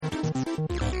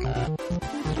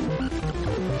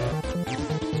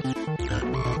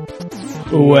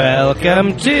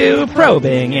Welcome to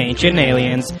Probing Ancient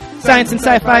Aliens. Science and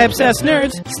sci-fi obsessed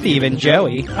nerds, Steve and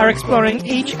Joey, are exploring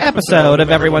each episode of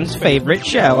everyone's favorite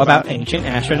show about ancient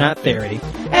astronaut theory,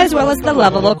 as well as the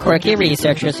lovable, quirky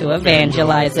researchers who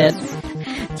evangelize it.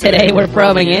 Today we're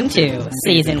probing into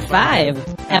Season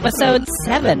 5, Episode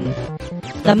 7,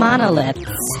 The Monoliths.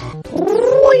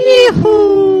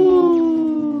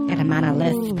 Wee-hoo! Got a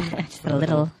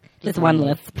monolith. Just one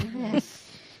lisp.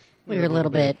 We were a little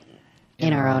bit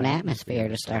in our own atmosphere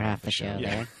to start off the show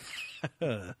there.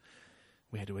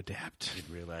 We had to adapt.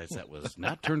 Didn't realize that was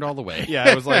not turned all the way. Yeah,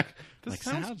 I was like, this like,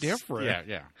 sounds different.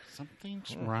 Yeah.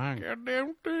 Something's wrong.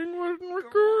 Goddamn thing wasn't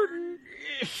recording.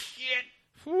 Shit.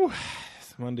 Whew.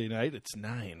 It's Monday night. It's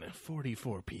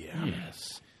 9:44 p.m.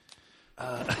 Yes.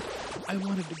 I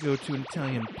wanted to go to an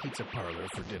Italian pizza parlor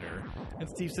for dinner, and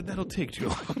Steve said that'll take too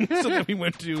long. So then we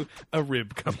went to a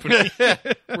rib company.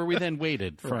 Where we then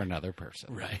waited for another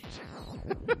person. Right.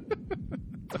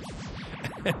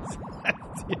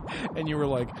 And you were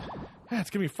like, it's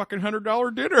going to be a fucking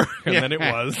 $100 dinner. And then it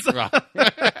was.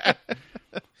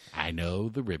 I know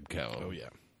the Ribco. Oh, yeah.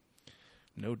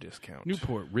 No discount.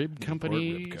 Newport Rib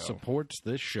Company Ribco. supports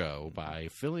this show by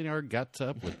filling our guts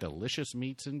up with delicious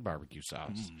meats and barbecue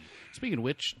sauce. Speaking of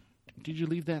which, did you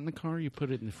leave that in the car or you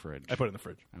put it in the fridge? I put it in the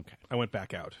fridge. Okay. I went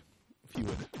back out. If you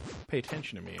would pay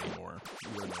attention to me anymore, you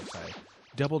would notice I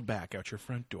doubled back out your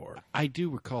front door. I do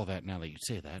recall that now that you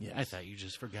say that. Yes. I thought you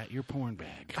just forgot your porn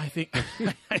bag. I think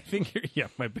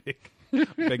my big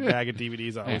bag of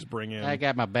DVDs I always bring in. I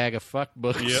got my bag of fuck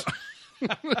books. Yeah.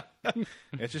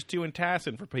 It's just too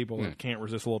enticing for people that can't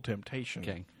resist a little temptation.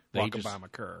 Okay. Walking by my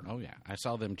car. Oh, yeah. I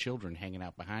saw them children hanging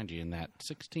out behind you in that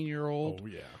 16-year-old Oh,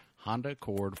 yeah. Honda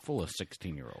Accord full of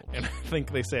 16-year-olds. And I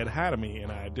think they said hi to me,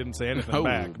 and I didn't say anything Oh,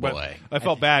 back. But boy. I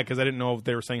felt bad because I didn't know if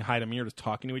they were saying hi to me or just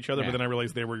talking to each other. Yeah. But then I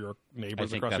realized they were your neighbors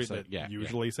I think across the that's street that yeah.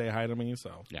 usually say hi to me.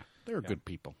 So Yeah, they're good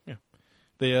people. yeah,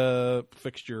 they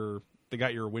they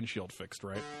got your windshield fixed,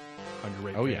 right? On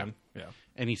your Oh, Ray-Ban. Yeah.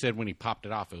 And he said when he popped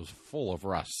it off, it was full of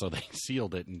rust, so they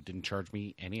sealed it and didn't charge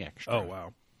me any extra. Oh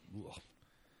wow.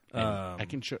 And I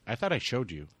can show. I thought I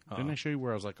showed you. Didn't I show you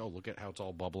where I was like, oh, look at how it's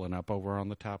all bubbling up over on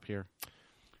the top here?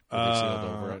 Where they sealed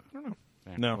over it. I don't know.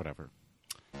 Eh, No. whatever.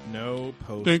 No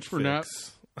post. Thanks for not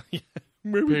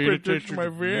Maybe paying pay attention to my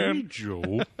to van. me,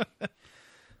 Joe.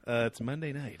 It's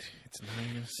Monday night. It's 9.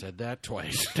 Said that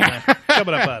twice.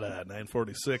 Coming up at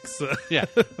 9:46. Yeah,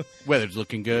 weather's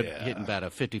looking good. Yeah. Hitting about a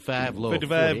 55, low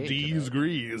 55 48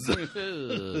 degrees.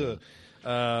 today.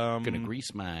 Gonna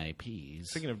grease my peas.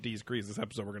 Speaking of D's grease, this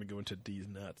episode we're going to go into D's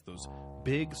nuts. Those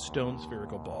big stone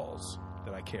spherical balls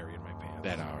that I carry in my pants.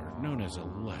 That are known as a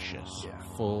luscious, Yeah.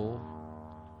 full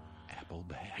apple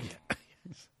bag.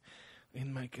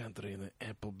 In my country, the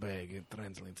apple bag it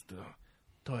translates to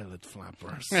toilet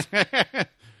flappers.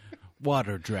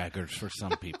 Water draggers for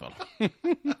some people.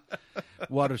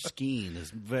 Water skiing is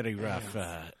very rough.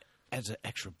 Adds an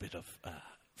extra bit of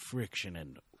friction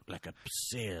and like a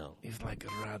sail. It's like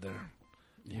a rudder.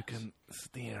 You can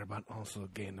steer, but also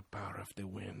gain the power of the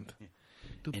wind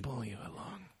to pull you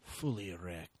along. Fully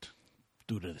erect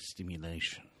due to the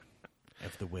stimulation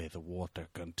of the way the water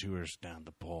contours down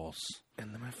the pulse.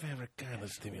 And my favorite kind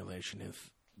of stimulation is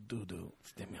doo-doo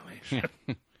stimulation.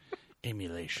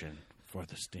 Emulation for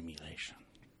the stimulation.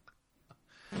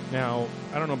 Now,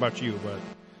 I don't know about you, but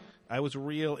I was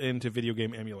real into video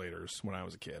game emulators when I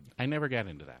was a kid. I never got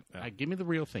into that. Give me the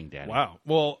real thing, Daddy. Wow.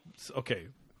 Well, okay.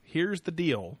 Here's the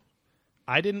deal.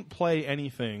 I didn't play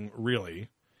anything really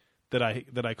that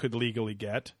I could legally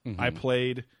get. I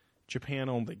played Japan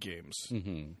only games,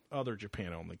 other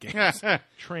Japan only games,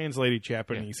 translated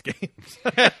Japanese games,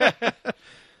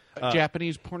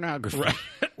 Japanese pornography. right.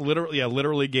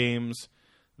 literally games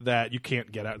that you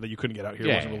can't get out, that you couldn't get out here.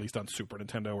 Yeah, Wasn't yeah. released on Super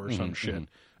Nintendo or some shit.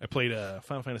 I played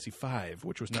Final Fantasy V,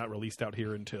 which was not released out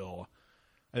here until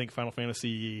I think Final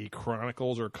Fantasy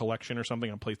Chronicles or Collection or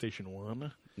something on PlayStation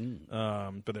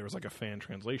 1. But there was like a fan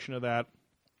translation of that.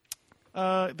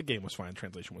 The game was fine.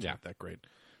 Translation was not that great.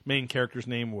 Main character's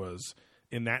name was,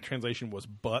 in that translation, was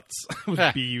Butz. It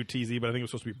was B-U-T-Z, but I think it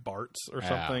was supposed to be Bartz or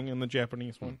something in the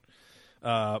Japanese one.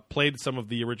 Played some of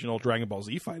the original Dragon Ball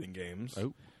Z fighting games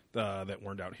that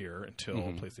weren't out here until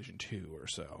PlayStation 2 or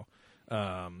so.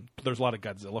 There's a lot of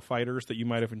Godzilla fighters that you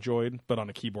might have enjoyed, but on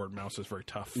a keyboard and mouse is very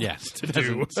tough to do.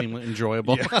 Doesn't seem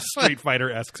enjoyable. Yeah, Street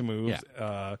Fighter-esque moves.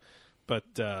 Yeah.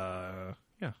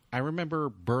 Yeah. I remember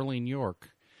Berlin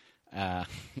York.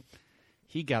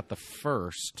 He got the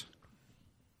first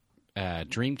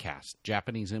Dreamcast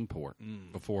Japanese import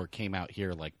before it came out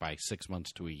here like by 6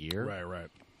 months to a year. Right.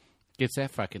 gets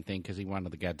that fucking thing because he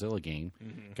wanted the Godzilla game.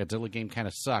 Godzilla game kind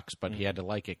of sucks, but he had to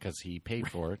like it because he paid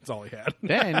for it. That's all he had.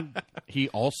 Then he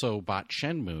also bought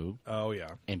Shenmue Oh, yeah.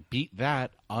 and beat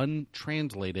that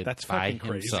untranslated That's by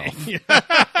fucking himself. crazy.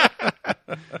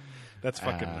 That's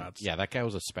fucking nuts. Yeah, that guy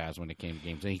was a spaz when it came to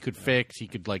games, and he could fix. He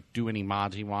could like do any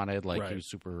mods he wanted. Like Right. he was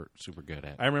super good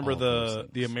at. I remember all of those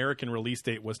the things. American release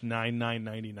date was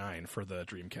 $99.99 for the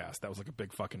Dreamcast. That was like a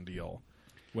big fucking deal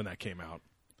when that came out.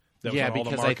 That was Yeah, on all the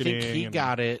because I think marketing he and-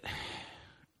 got it.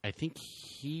 I think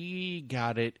he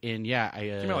got it in. Yeah,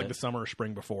 It came out like the summer or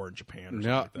spring before in Japan. Or something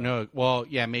no, like that. no. Well,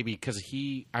 yeah, maybe because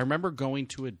I remember going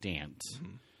to a dance.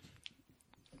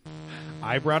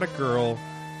 I brought a girl.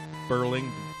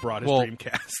 Burling brought his Well,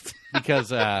 Dreamcast. because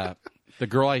the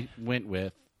girl I went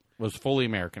with was fully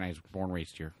Americanized, born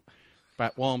raised here,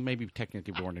 but well, maybe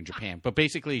technically born in Japan. But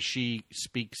basically, she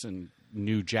speaks and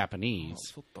knew Japanese,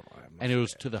 and it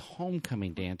was to the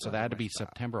homecoming dance, so that had to be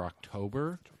September,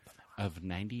 October of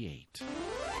 '98.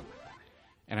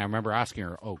 And I remember asking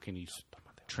her, "Oh, can you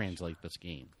translate this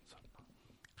game?"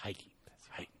 Hi,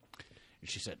 hi, and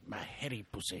she said, "My hairy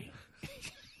pussy."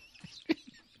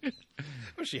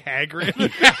 Was she Hagrid?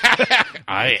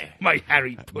 My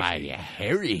hairy pussy. My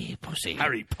hairy pussy.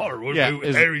 Harry Potter was Yeah, a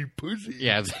is- hairy pussy.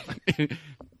 Yeah.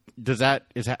 Is that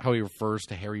how he refers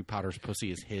to Harry Potter's pussy?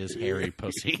 Is his hairy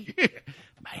pussy?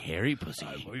 My hairy pussy.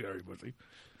 Oh, hairy pussy.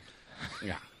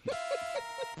 Yeah.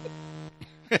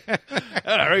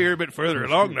 All right, you're a bit further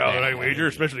along now, I wager,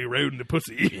 especially around the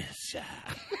pussy. Yes.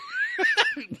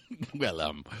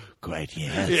 Well, quite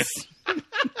yes.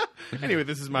 Anyway,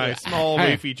 this is my small,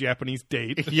 Hey. wafy Japanese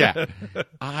date. Yeah.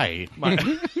 my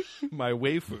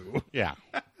waifu. Yeah.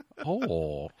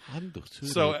 Oh.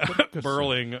 So,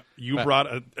 Burling, you brought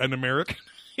an Americanized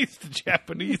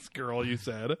Japanese girl, you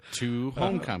said. to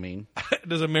homecoming.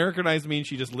 Does Americanized mean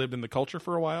she just lived in the culture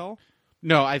for a while?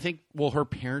 No, I think, well, her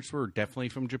parents were definitely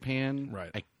from Japan.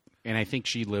 Right. And I think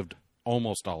she lived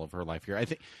almost all of her life here. I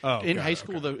think Oh, in got high it,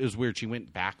 school, though, it was weird. She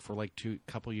went back for like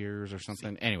couple years or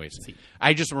something. Anyways,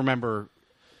 I just remember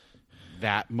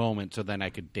that moment so then I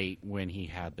could date when he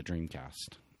had the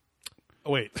Dreamcast.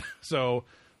 Oh, wait. So,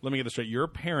 let me get this straight. Your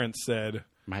parents said,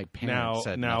 My parents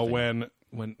said now nothing.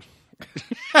 when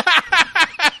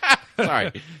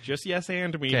Sorry. just yes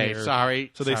and me Okay, here.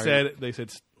 sorry. So they Sorry.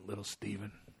 said, little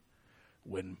Stephen,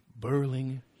 when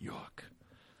Burling York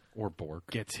Or Borg.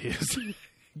 gets his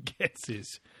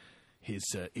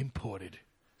imported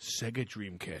Sega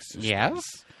Dreamcast system, Yes?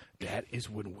 that is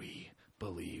when we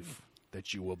believe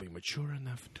that you will be mature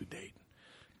enough to date.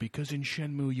 Because in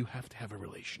Shenmue you have to have a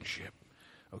relationship.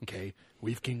 Okay?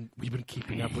 We've been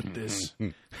keeping up with this.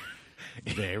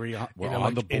 Very on, we're You know,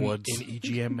 on like the boards. in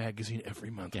EGM magazine every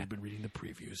month. We've been reading the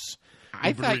previews. I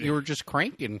We've been thought reading- you were just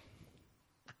cranking.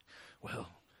 Well,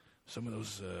 some of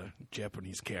those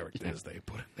Japanese characters they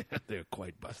put in there, they're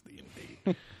quite busty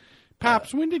indeed.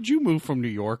 Pops, when did you move from New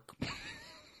York?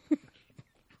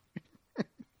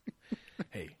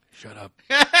 Hey, shut up.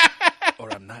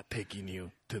 Or I'm not taking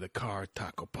you to the car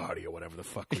taco party or whatever the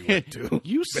fuck we went to.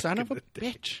 You son back of in a the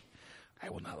day. bitch. I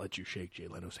will not let you shake Jay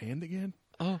Leno's hand again.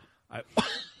 Oh. I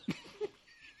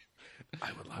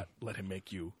will not let him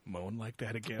make you moan like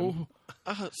that again.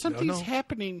 Oh, something's no.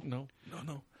 happening. No.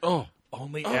 Oh,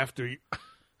 Only after you...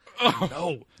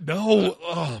 No.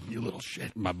 Oh, you little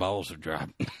shit. my balls are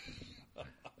dropped.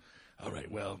 All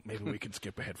right, well, maybe we can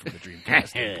skip ahead from the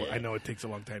Dreamcast. I know it takes a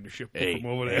long time to ship from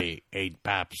over there. hey,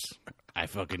 Pops. I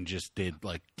fucking just did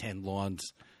like 10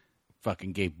 lawns.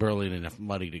 Fucking gave Berlin enough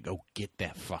money to go get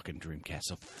that fucking Dreamcast.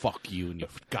 So fuck you and your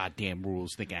goddamn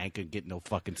rules. Thinking I ain't gonna get no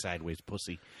fucking sideways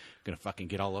pussy. Gonna fucking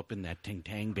get all up in that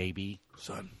ting-tang, baby.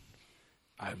 Son,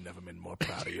 I've never been more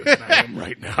proud of you than I am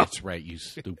right now. That's right, you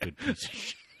stupid piece of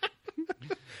shit.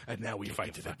 And now we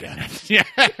fight to the death. Yeah.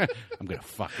 I'm gonna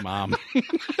fuck Mom.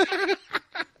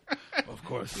 Of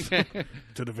course.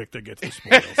 To the victor gets the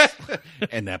spoils.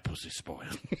 And that pussy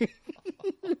spoiled.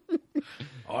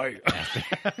 Oi.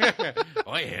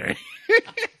 Oi, Harry.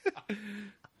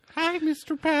 Hi,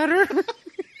 Mr. Patter.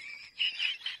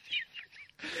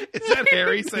 Is that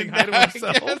Harry saying hi to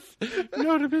himself?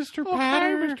 No, to Mr.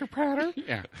 Patter. Hi, Mr. Patter.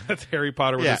 Yeah. That's Harry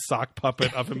Potter with Yeah. a sock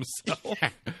puppet of himself.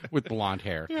 With blonde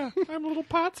hair. Yeah, I'm little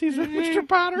Potsy's Mr.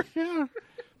 Potter. Yeah.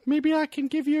 Maybe I can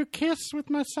give you a kiss with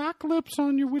my sock lips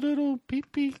on your little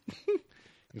pee-pee.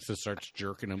 He so starts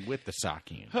jerking him with the sock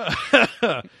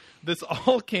hand. This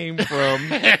all came from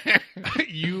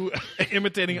you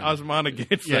imitating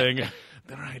Osmonagate saying,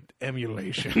 "The right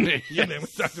emulation." And then we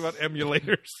talked about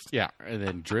emulators. Yeah, and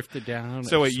then drifted down.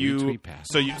 So a at you, sweet path.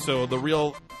 so the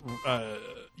real,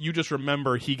 you just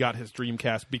remember he got his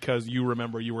Dreamcast because you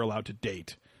remember you were allowed to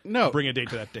date No. bring a date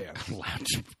to that dance.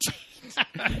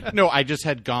 No, I just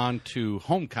had gone to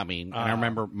homecoming, and I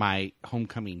remember my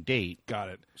homecoming date Got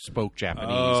it. spoke Japanese,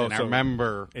 Oh, and I so-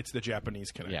 remember It's the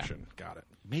Japanese connection. Got it.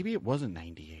 maybe it wasn't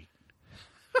 98.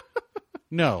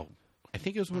 No, I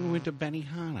think it was when we went to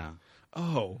Benihana.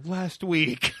 Oh, last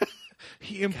week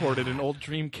he imported an old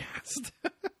Dreamcast.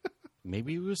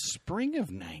 Maybe it was spring of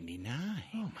 99.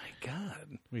 Oh my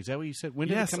God! Wait, is that what you said? When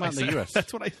did Yes, it come out in the said- U.S.?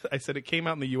 That's what I said. It came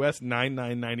out in the U.S.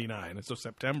 9/9/99, so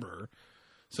September.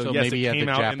 So yes, maybe it you had came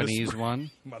the out Japanese in the spring.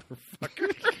 one?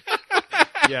 Motherfucker.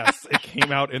 Yes, it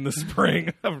came out in the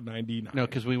spring of '99. No,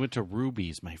 because we went to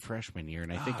Ruby's my freshman year,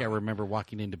 and I think I remember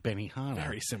walking into Benihana.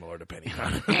 Very similar to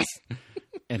Benihana.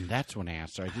 And that's when I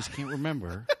asked her. I just can't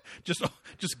remember. just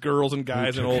girls and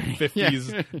guys in old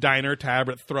 50s diner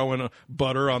tablet throwing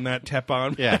butter on that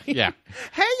teppan. Yeah, yeah.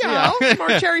 Hey, y'all.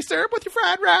 More cherry syrup with your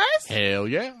fried rice. Hell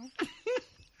yeah.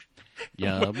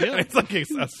 Yum, yum. It's like a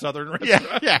southern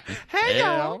restaurant. Yeah. Hey,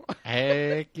 y'all.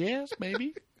 Heck yes,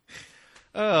 baby.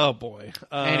 Oh, boy.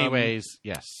 Anyways,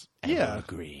 yes. I yeah. will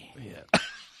agree. Yeah.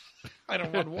 I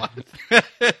don't want what?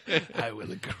 I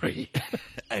will agree.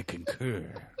 I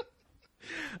concur.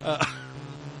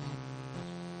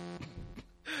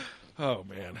 Oh,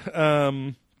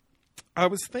 man. I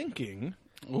was thinking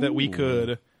that we Ooh.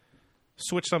 could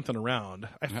switch something around.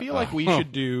 I feel like we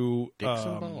should do Dicks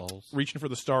and balls. Reaching for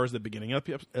the Stars at the beginning of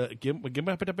the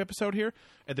episode here.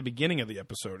 At the beginning of the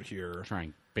episode here. Try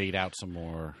and bait out some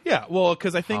more. Yeah, well,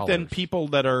 because I think then Hollers. people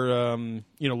that are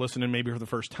listening maybe for the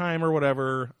first time or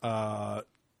whatever,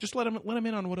 just let them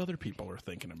in on what other people are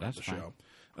thinking about That's the fine.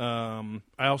 show.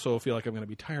 I also feel like I'm going to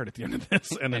be tired at the end of this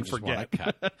and then And just wanna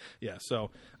forget. cut. Yeah, so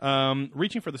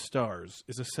Reaching for the Stars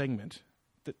is a segment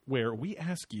where we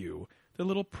ask you, the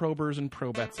little probers and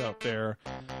probettes out there,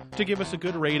 to give us a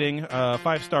good rating,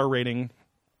 5-star rating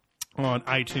on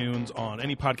iTunes, on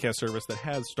any podcast service that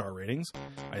has star ratings.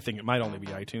 I think it might only be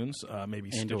iTunes, maybe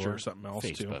And Stitcher or or something else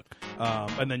Facebook. too.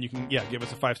 And then you can, give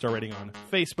us a 5-star rating on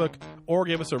Facebook, or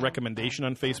give us a recommendation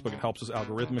on Facebook. It helps us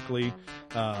algorithmically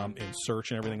in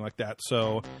search and everything like that.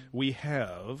 So we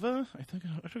have, I think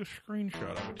I took a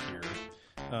screenshot of it here.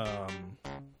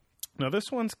 Now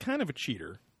this one's kind of a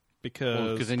cheater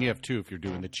because Because then you have two if you're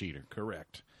doing the cheater.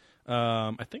 correct.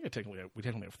 I think we technically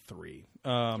have 3.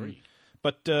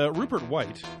 But Rupert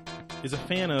White is a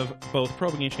fan of both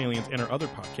Probing Ancient Aliens and our other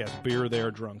podcast, Beer There,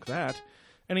 Drunk That.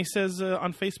 And he says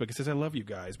on Facebook, he says, I love you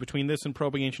guys. Between this and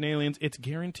Probing Ancient Aliens, it's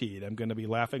guaranteed I'm going to be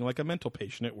laughing like a mental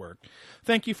patient at work.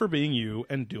 Thank you for being you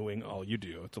and doing all you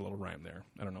do. It's a little rhyme there.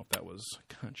 I don't know if that was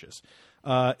conscious.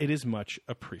 It is much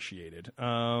appreciated.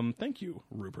 Thank you,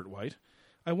 Rupert White.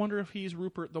 I wonder if he's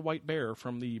Rupert the White Bear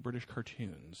from the British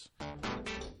cartoons.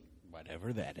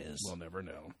 Whatever that is. We'll never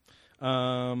know.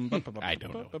 I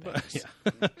don't know what that is.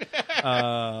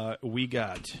 Yeah. We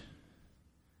got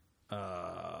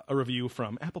a review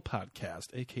from Apple Podcast,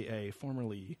 a.k.a.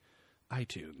 formerly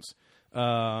iTunes.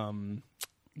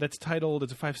 That's titled,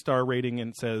 it's a 5-star rating,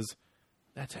 and it says,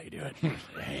 that's how you do it.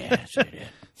 Yes, it is. It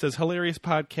says, hilarious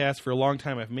podcast. For a long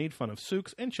time, I've made fun of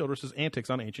Sooks and Childress's antics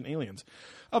on Ancient Aliens.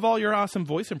 Of all your awesome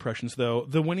voice impressions, though,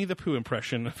 the Winnie the Pooh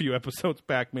impression a few episodes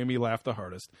back made me laugh the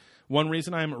hardest. One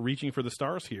reason I'm reaching for the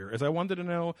stars here is I wanted to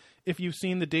know if you've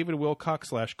seen the David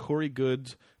Wilcock / Corey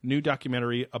Good's new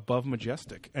documentary, Above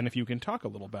Majestic, and if you can talk a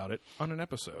little about it on an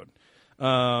episode.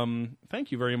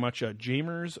 Thank you very much,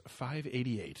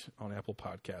 Jamers588 on Apple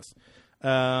Podcasts.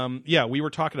 We were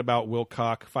talking about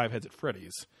Wilcock, Five Heads at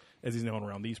Freddy's, as he's known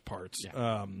around these parts,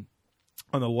 on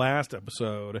the last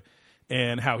episode,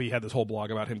 and how he had this whole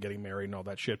blog about him getting married and all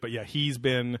that shit. But yeah, he's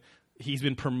been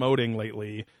promoting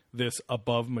lately this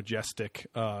Above Majestic,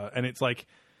 and it's like,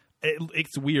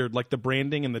 it's weird. Like the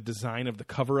branding and the design of the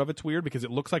cover of it's weird because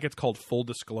it looks like it's called Full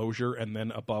Disclosure and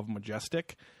then Above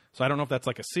Majestic. So I don't know if that's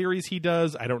like a series he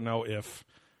does. I don't know.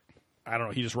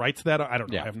 He just writes that. I don't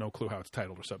know. Yeah. I have no clue how it's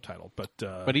titled or subtitled.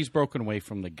 But he's broken away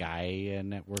from the Gaia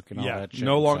network and all that shit.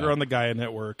 no longer so- on the Gaia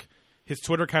network. His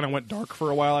Twitter kind of went dark for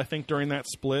a while, I think, during that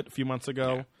split a few months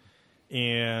ago.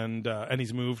 And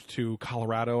he's moved to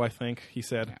Colorado, I think he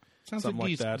said. Yeah. Sounds Something like like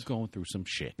he's that. going through some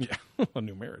shit. Yeah, a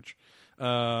new marriage.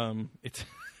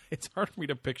 It's hard for me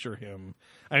to picture him.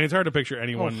 I mean, it's hard to picture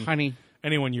anyone, honey.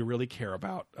 anyone you really care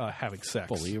about having sex.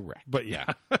 Fully erect. But yeah,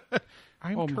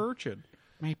 I'm turgid.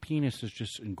 My penis is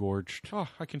just engorged. Oh,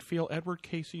 I can feel Edward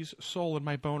Casey's soul in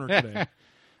my boner today.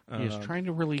 He is trying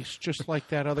to release just like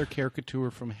that other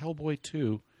caricature from Hellboy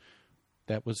 2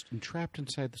 that was entrapped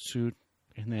inside the suit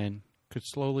and then could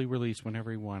slowly release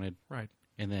whenever he wanted. Right.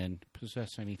 and then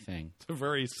possess anything. It's a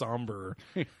very somber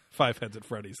Five Heads at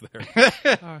Freddy's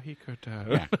there. Oh, he could.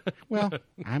 Yeah. Well,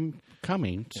 I'm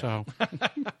coming, so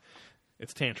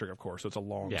It's tantric, of course, so it's a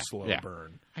long, slow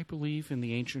burn. I believe in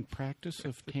the ancient practice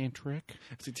of tantric.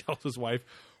 As he tells his wife,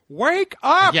 "Wake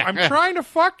up! Yeah. I'm trying to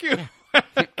fuck you."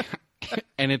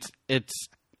 And it's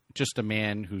just a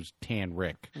man who's tan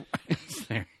Rick. It's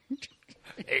there.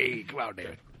 Hey, come on,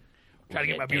 David. Gotta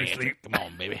get my beauty sleep. Come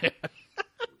on, baby.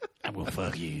 I will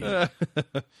fuck you.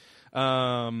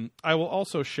 I will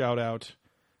also shout out,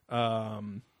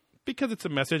 because it's a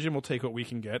message and we'll take what we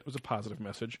can get. It was a positive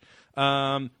message.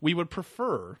 We would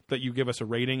prefer that you give us a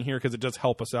rating here because it does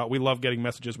help us out. We love getting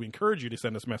messages. We encourage you to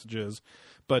send us messages.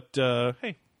 But,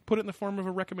 hey, put it in the form of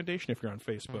a recommendation if you're on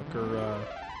Facebook or...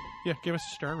 give us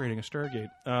a star rating, a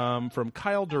Stargate. From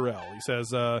Kyle Durrell. He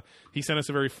says he sent us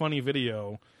a very funny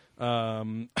video,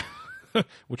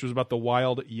 which was about the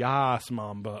wild Yas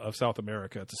mamba of South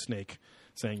America. It's a snake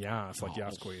saying Yas, like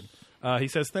Yas Queen. He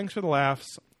says, "Thanks for the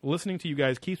laughs. Listening to you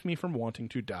guys keeps me from wanting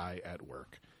to die at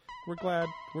work. We're glad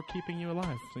we're keeping you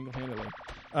alive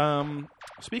single-handedly."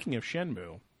 Speaking of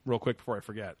Shenmue, real quick before I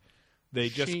forget, they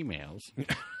just... She-mails.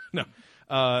 No.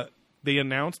 They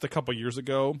announced a couple years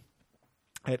ago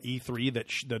at E3 that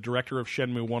the director of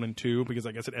Shenmue 1 and 2, because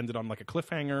I guess it ended on like a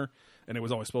cliffhanger, and it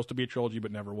was always supposed to be a trilogy,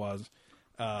 but never was,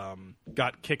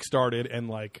 got kickstarted and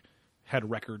like had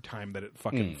record time that it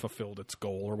fucking fulfilled its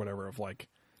goal or whatever of like...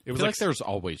 It was like there's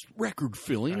always record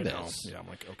filling I this. know. Yeah, I'm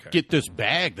like, okay. Get this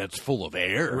bag that's full of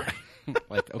air.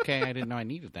 Like, okay, I didn't know I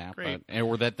needed that. Great. But,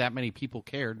 or that many people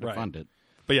cared to fund it.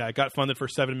 But yeah, it got funded for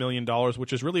 $7 million,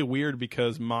 which is really weird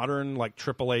because modern like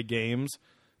AAA games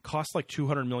cost like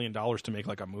 $200 million to make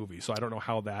like a movie. So I don't know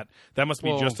how that must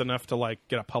be just enough to like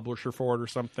get a publisher for it or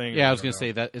something. Yeah, I was going to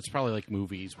say that it's probably like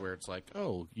movies where it's like,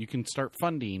 oh, you can start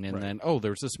funding and then, oh,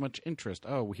 there's this much interest.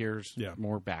 Oh, here's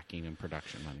more backing and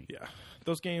production money. Yeah.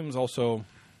 Those games also,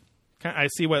 I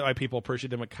see why people appreciate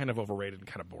them, but kind of overrated and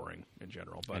kind of boring in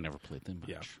general. But I never played them much.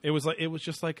 Yeah. It was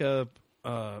just like I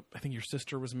think your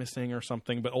sister was missing or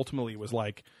something, but ultimately it was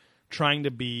like trying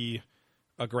to be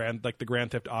the Grand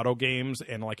Theft Auto games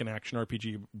and like an action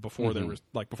RPG before there was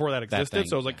like before that existed.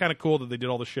 So it was like kind of cool that they did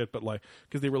all the shit, but like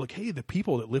because they were like, hey, the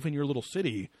people that live in your little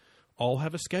city all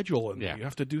have a schedule and you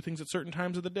have to do things at certain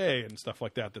times of the day and stuff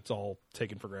like that. That's all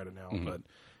taken for granted now, but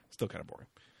still kind of boring.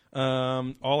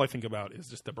 All I think about is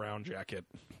just the brown jacket.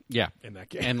 Yeah, in that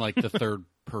game, and like the third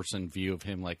person view of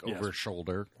him like over his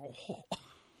shoulder. Oh.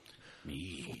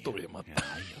 Me.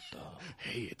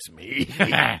 Hey, it's me.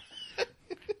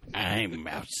 I'm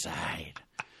outside.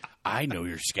 I know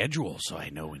your schedule, so I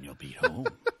know when you'll be home.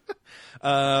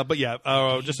 But yeah,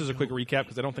 just as a quick recap,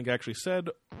 because I don't think I actually said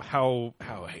how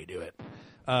I do it.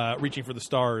 Reaching for the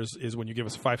stars is when you give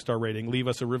us a 5-star rating. Leave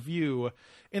us a review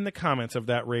in the comments of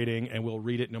that rating, and we'll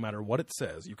read it no matter what it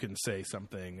says. You can say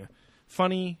something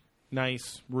funny,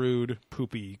 nice, rude,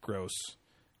 poopy, gross,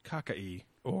 caca-y,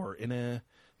 or in a...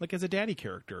 like as a daddy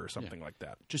character or something like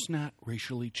that. Just not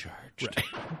racially charged.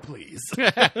 Right. Please.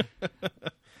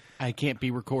 I can't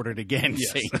be recorded again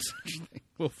saying such things.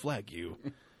 We'll flag you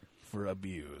for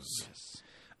abuse.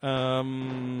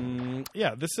 Yes.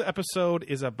 This episode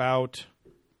is about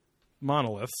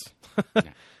monoliths.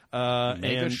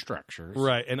 Mega structures.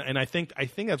 Right. And I think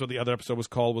that's what the other episode was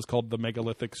called the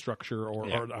megalithic structure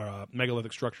or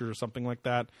megalithic structure or something like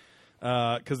that.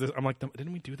 Because I'm like,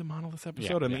 didn't we do the monoliths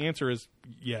episode? And the answer is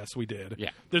yes, we did.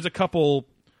 Yeah. There's a couple,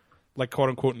 like,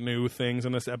 quote-unquote new things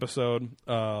in this episode.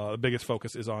 The biggest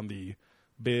focus is on the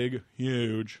big,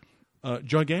 huge,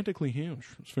 gigantically huge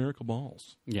spherical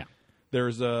balls. Yeah.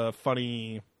 There's a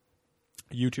funny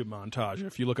YouTube montage.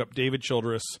 If you look up David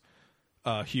Childress,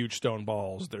 huge stone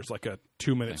balls, there's like a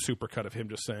 2-minute supercut of him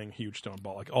just saying huge stone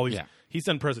ball. Like all these, he's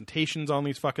done presentations on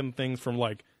these fucking things from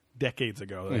like decades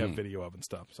ago that I have video of and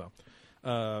stuff.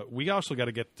 So we also got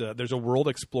to get there's a World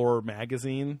Explorer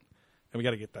magazine, and we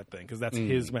got to get that thing because that's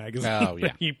his magazine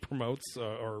that he promotes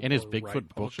and his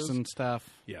Bigfoot books and stuff.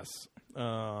 Yes.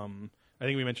 I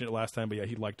think we mentioned it last time, but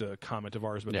he liked a comment of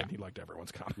ours, but then he liked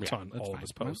everyone's comments on all of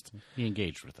his posts. He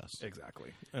engaged with us.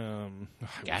 Exactly.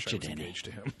 Gotcha, I was engaged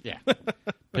to him. Yeah.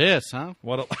 Piss, huh?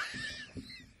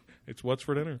 It's what's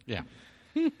for dinner. Yeah.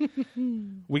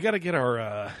 We got to get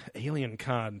our Alien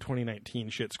Con 2019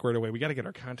 shit squared away. We got to get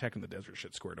our Contact in the Desert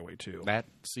shit squared away, too.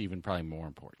 That's even probably more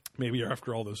important. Maybe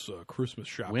after all this Christmas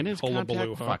shopping. When is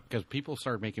Contact? Huh? Fuck, because people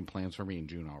started making plans for me in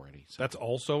June already. So. That's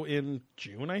also in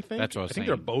June, I think. That's what I was saying. saying.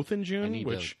 They're both in June, I need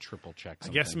which to triple check. I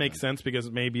guess makes sense because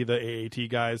maybe the AAT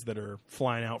guys that are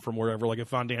flying out from wherever, like if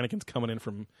Von Daniken's coming in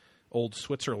from old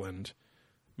Switzerland,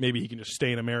 maybe he can just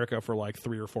stay in America for like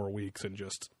 3 or 4 weeks and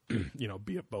just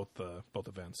be at both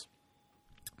events.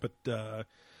 But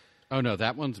oh no,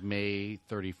 that one's May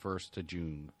 31st to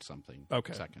June something.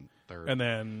 Okay. 2nd, 3rd. and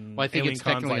then Well, I think Alien it's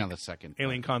Con's technically like, on the 2nd.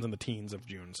 Alien Con's in the teens of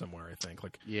June somewhere. I think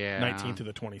like 19th to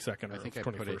the 22nd I or think I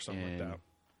put 21st, it something in. like that.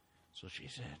 So she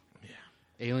said,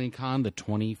 Alien Con the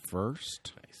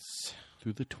 21st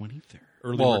through the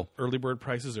 23rd. Early bird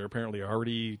prices are apparently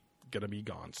already going to be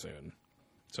gone soon,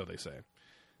 so they say.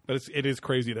 But it is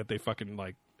crazy that they fucking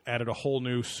like added a whole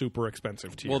new super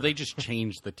expensive tier. Well, they just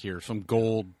changed the tier from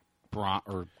gold,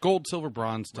 silver,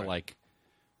 bronze to like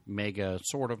mega,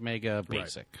 sort of mega,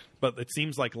 basic. Right. But it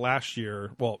seems like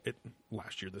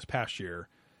this past year,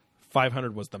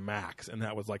 500 was the max, and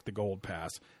that was like the gold pass.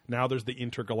 Now there's the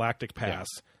intergalactic pass,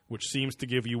 which seems to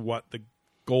give you what the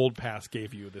gold pass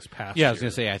gave you this past year. Yeah, I was going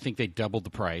to say, I think they doubled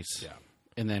the price. Yeah.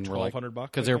 And then we're like, $1,200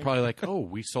 because they were probably like, oh,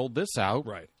 we sold this out.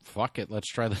 Right. Fuck it. Let's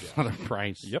try this other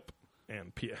price. Yep.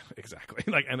 And exactly.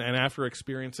 Like, and after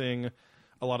experiencing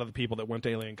a lot of the people that went to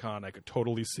Alien Con, I could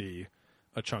totally see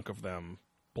a chunk of them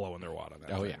blowing their wad on that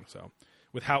thing. Yeah. So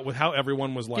with how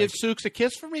everyone was like, Give Sooks a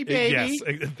kiss for me, baby.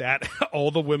 yes, that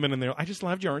all the women in there, I just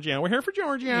love Georgia. We're here for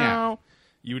Georgia. Yeah.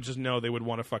 You would just know they would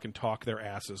want to fucking talk their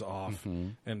asses off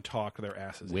and talk their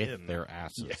asses With in. their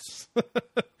asses. Yes.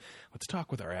 Let's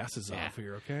talk with our asses off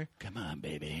here, okay? Come on,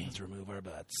 baby. Let's remove our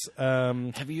butts.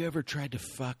 Have you ever tried to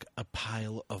fuck a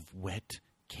pile of wet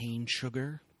cane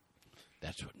sugar?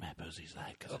 That's what my pussy's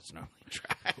like, because it's normally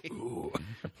dry. Ooh.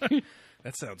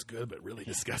 That sounds good, but really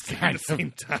disgusting at the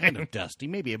same time. Kind of dusty.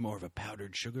 Maybe more of a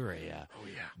powdered sugar,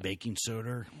 baking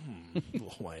soda. A little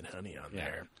Hawaiian honey on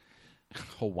there.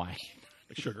 Hawaii.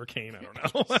 Sugar cane, I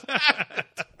don't know.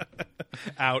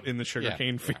 Out in the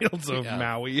sugarcane fields of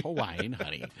Maui. Hawaiian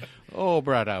honey. Oh,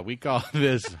 brother, we call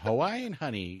this Hawaiian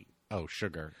honey. Oh,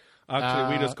 sugar.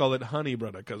 Actually, we just call it honey,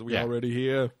 brother, because we already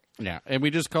here. Yeah, and we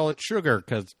just call it sugar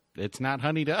because it's not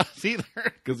honey to us either.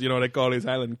 Because, they call his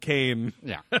island cane.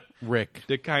 Yeah, Rick.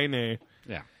 De Kaine.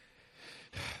 Yeah.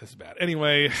 This is bad.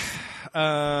 Anyway,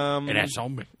 And that's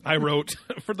on me. I wrote,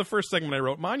 for the first segment, I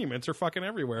wrote, monuments are fucking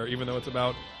everywhere, even though it's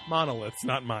about monoliths,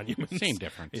 not monuments. Same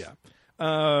difference. Yeah.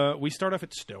 We start off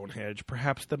at Stonehenge,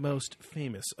 perhaps the most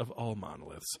famous of all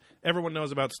monoliths. Everyone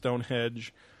knows about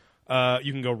Stonehenge.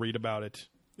 You can go read about it.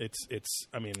 It's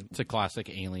a classic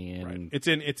alien. Right. It's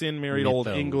in merry old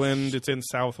England. It's in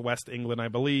southwest England, I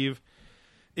believe.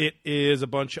 It is a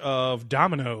bunch of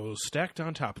dominoes stacked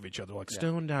on top of each other, like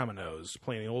stone dominoes,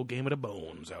 playing the old game of the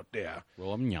bones out there.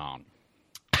 Roll 'em yawn.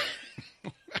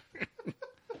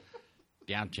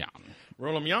 Down, John.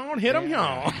 Roll 'em yawn, hit 'em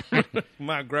yawn.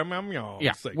 My grandma yawn.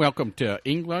 Yeah. Welcome to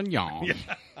England, yawn.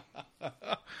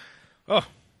 Oh,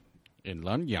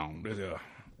 England, yawn. there's a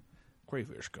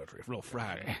crayfish country, real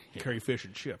fried crayfish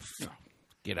and chips.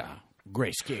 Get a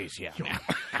gray skates, yeah.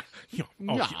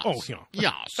 Yas,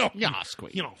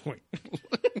 quick. Wait.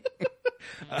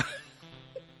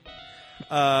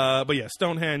 But yeah,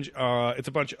 Stonehenge. It's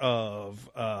a bunch of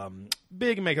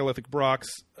big megalithic blocks.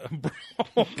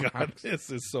 Oh God, this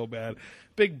is so bad.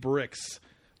 Big bricks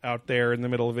out there in the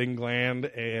middle of England,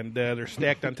 and they're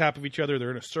stacked on top of each other.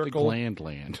 They're in a circle.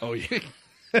 Land. Oh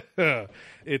yeah.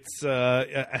 It's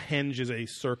a henge is a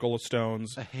circle of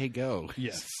stones. A hey-go.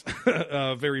 Yes,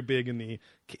 very big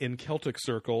in Celtic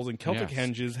circles, and Celtic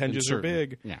henges are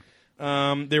big. Yeah.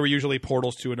 They were usually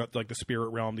portals to like the spirit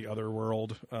realm, the other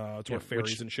world. It's where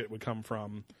fairies and shit would come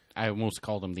from. I almost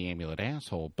called him the amulet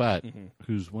asshole, but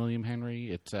who's William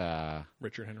Henry? It's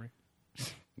Richard Henry.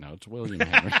 No, it's William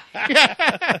Henry.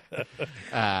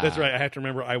 That's right. I have to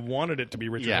remember. I wanted it to be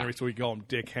Richard Henry, so we call him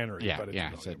Dick Henry. Yeah, but it's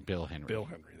I said Bill Henry. Bill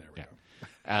Henry. There we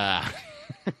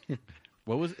go.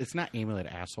 What was? It's not amulet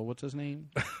asshole. What's his name?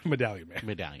 Medallion Man.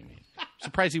 Medallion Man.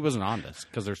 Surprised he wasn't on this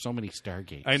because there's so many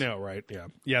Stargates. I know, right? Yeah,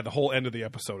 yeah. The whole end of the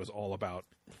episode is all about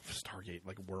Stargate,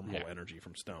 like wormhole energy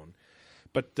from stone.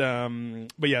 But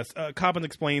yes, Cobbins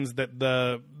explains that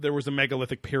there was a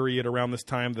megalithic period around this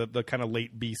time, the kind of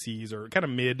late BCs or kind of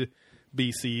mid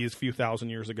BCs, a few thousand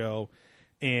years ago,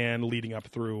 and leading up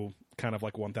through kind of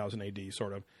like 1000 AD,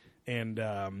 sort of. And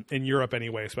in Europe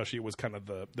anyway, especially, it was kind of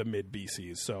the mid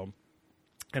BCs. So,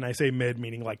 and I say mid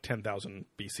meaning like 10,000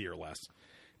 BC or less.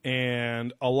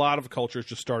 And a lot of cultures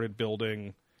just started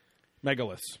building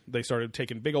megaliths. They started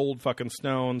taking big old fucking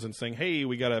stones and saying, "Hey,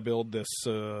 we got to build this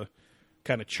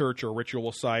kind of church or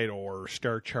ritual site or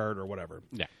star chart or whatever."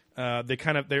 Yeah.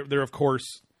 They're of course,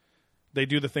 they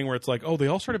do the thing where it's like, oh, they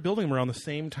all started building them around the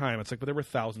same time. It's like, but they were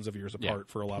thousands of years apart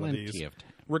for a lot of these.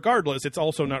 Regardless, it's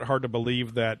also not hard to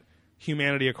believe that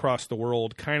humanity across the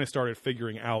world kind of started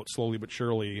figuring out slowly but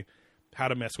surely how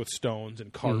to mess with stones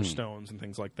and carve stones and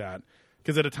things like that.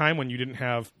 Because at a time when you didn't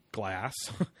have glass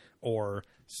or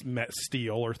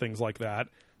steel or things like that,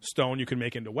 stone you could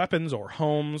make into weapons or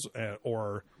homes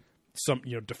or some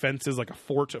defenses like a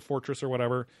fortress or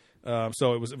whatever.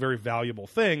 So it was a very valuable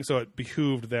thing. So it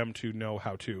behooved them to know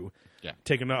how to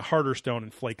take a harder stone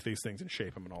and flake these things and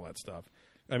shape them and all that stuff.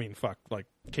 I mean, fuck, like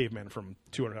cavemen from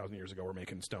 200,000 years ago were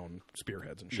making stone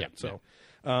spearheads and shit. So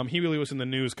Huey Lewis in the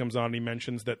news comes on and he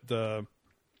mentions that the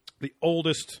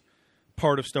oldest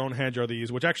part of Stonehenge are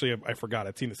these, which actually I forgot,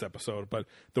 I'd seen this episode, but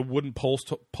the wooden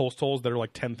post holes that are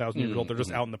like 10,000 years old, they're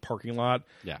just out in the parking lot,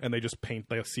 and they just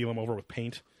seal them over with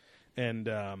paint. And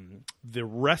the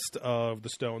rest of the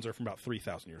stones are from about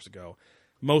 3,000 years ago.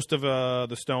 Most of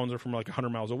the stones are from like 100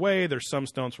 miles away. There's some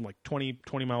stones from like 20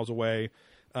 miles away.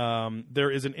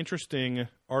 There is an interesting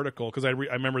article, because I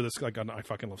remember this like on I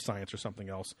Fucking Love Science or something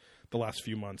else the last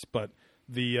few months, but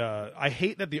I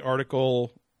hate that the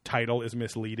article title is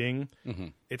misleading.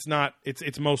 It's not.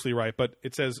 It's mostly right, but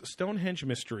it says Stonehenge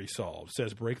mystery solved.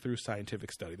 Says breakthrough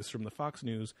scientific study. This is from the Fox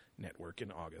News Network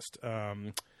in August.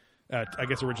 I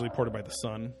guess originally reported by The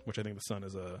Sun, which I think The Sun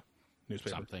is a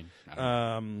newspaper. Something.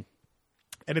 And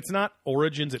it's not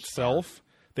Origins itself.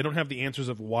 They don't have the answers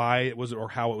of why it was or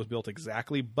how it was built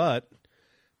exactly, but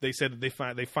they said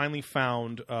that they finally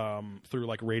found through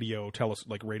like radio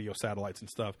satellites and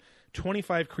stuff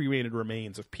 25 cremated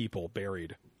remains of people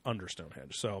buried under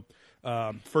Stonehenge. So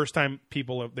first time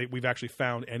we've actually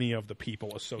found any of the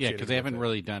people associated. Yeah, because they haven't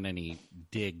really done any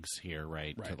digs here,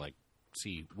 right? To like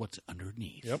see what's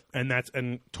underneath. Yep,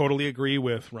 and totally agree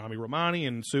with Rami Romani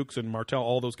and Sooks and Martel.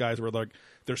 All those guys were like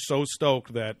they're so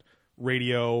stoked that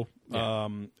radio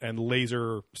and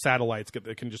laser satellites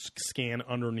can just scan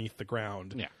underneath the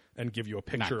ground and give you a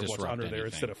picture of what's under there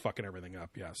instead of fucking everything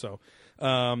up. Yeah. So,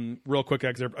 real quick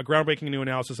excerpt. A groundbreaking new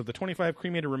analysis of the 25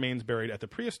 cremated remains buried at the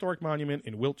prehistoric monument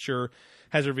in Wiltshire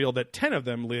has revealed that 10 of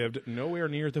them lived nowhere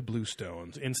near the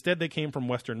Bluestones. Instead, they came from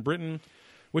Western Britain,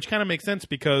 which kind of makes sense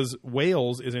because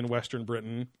Wales is in Western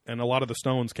Britain, and a lot of the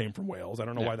stones came from Wales. I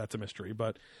don't know why that's a mystery,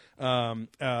 but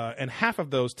and half of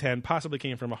those 10 possibly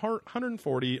came from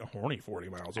 140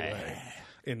 miles away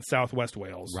in southwest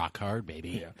Wales. Rock hard,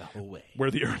 baby, the whole way.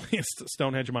 Where the earliest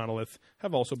Stonehenge monoliths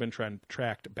have also been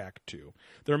tracked back to.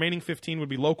 The remaining 15 would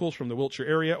be locals from the Wiltshire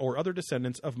area or other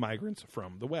descendants of migrants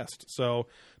from the West. So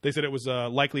they said it was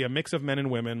likely a mix of men and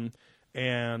women,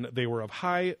 and they were of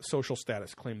high social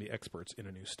status, claim the experts in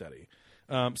a new study.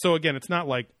 So again, it's not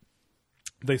like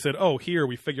they said, oh, here,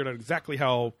 we figured out exactly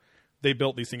how they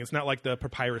built these things. It's not like the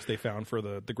papyrus they found for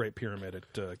the Great Pyramid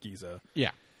at Giza.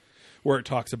 Yeah. Where it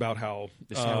talks about how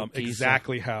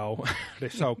exactly how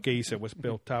Giza was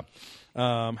built up.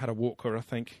 Had a walker, I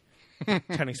think.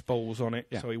 Tennis balls on it,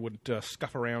 so he wouldn't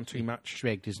scuff around too much.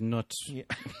 Shrugged his nuts. Yeah.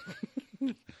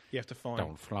 You have to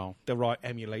find the right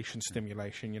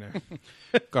stimulation,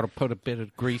 Got to put a bit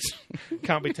of grease.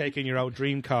 Can't be taking your old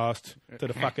Dreamcast to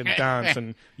the fucking dance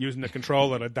and using the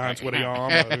controller to dance with the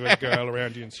arm or with a girl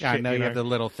around you and shit. Yeah, I know you have the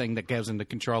little thing that goes in the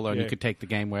controller and you could take the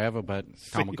game wherever, but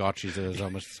Tamagotchis is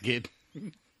almost good.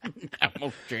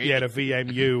 Yeah, the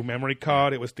VMU memory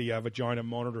card. It was the vagina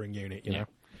monitoring unit, you know.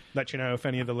 Let you know if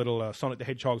any of the little Sonic the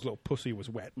Hedgehog's little pussy was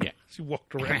wet. Yeah. She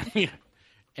walked around.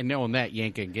 And knowing that, you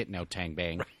ain't going to get no tang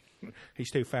bang.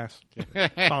 He's too fast.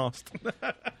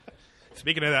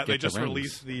 Speaking of that, they just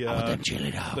released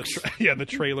the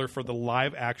trailer for the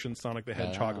live action Sonic the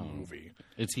Hedgehog movie.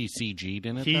 Is he CG'd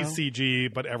in it? He's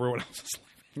CG, but everyone else is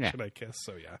live action, I guess.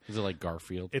 So yeah, is it like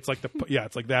Garfield? It's like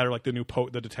it's like that, or like the new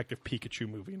the Detective Pikachu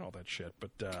movie and all that shit.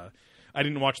 But I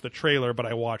didn't watch the trailer, but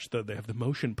I watched they have the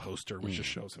motion poster, which just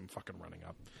shows him fucking running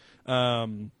up.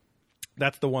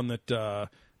 That's the one that.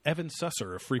 Evan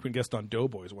Susser, a frequent guest on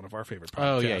Doughboys, one of our favorite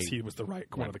podcasts. Oh, yeah. He was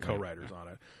one of the co-writers on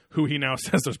it, who he now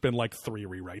says there's been like 3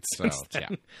 rewrites since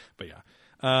then.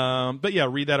 Yeah. But yeah,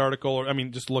 read that article. I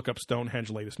mean, just look up Stonehenge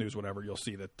latest news, whatever. You'll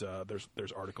see that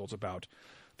there's articles about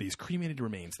these cremated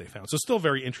remains they found. So still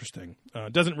very interesting.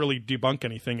 Doesn't really debunk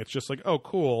anything. It's just like, oh,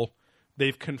 cool.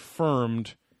 They've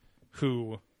confirmed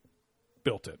who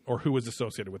built it or who was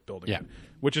associated with building it,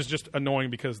 which is just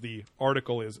annoying because the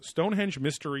article is Stonehenge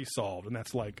mystery solved, and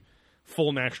that's like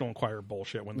full National Enquirer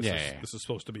bullshit when this is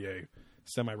supposed to be a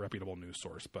semi-reputable news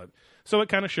source. But so it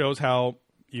kind of shows how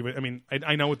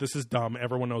I know what this is dumb.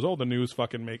 Everyone knows, the news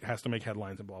fucking has to make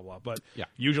headlines and blah blah. But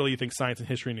usually you think science and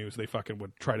history news, they fucking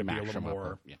would try to be a little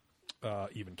more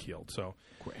even keeled. So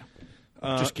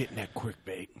just getting that quick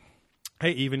bait.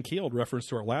 Hey, even keeled reference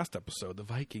to our last episode, the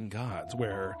Viking gods,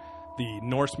 where the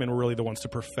Norsemen were really the ones to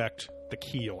perfect the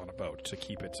keel on a boat to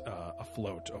keep it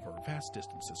afloat over vast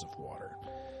distances of water.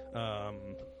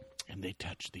 And they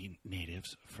touched the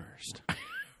natives first.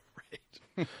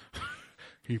 Right.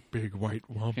 You big white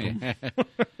wampum.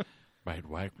 By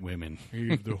white women.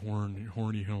 He of the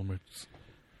horny helmets.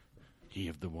 He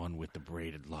of the one with the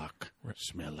braided lock.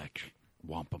 Smell like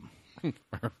wampum.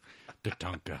 The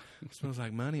Tonka. Smells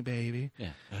like money, baby.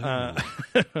 Yeah.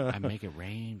 I make it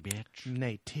rain, bitch.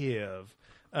 Native.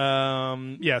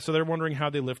 So they're wondering how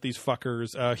they lift these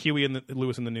fuckers. Huey and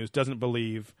Lewis in the news doesn't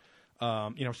believe.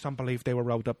 Some believe they were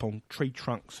rolled up on tree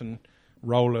trunks and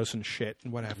rollers and shit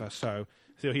and whatever. So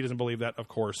he doesn't believe that, of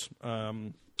course.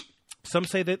 Some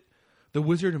say that the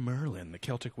wizard Merlin, the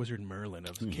Celtic wizard Merlin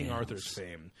of King Arthur's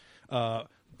fame,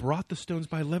 brought the stones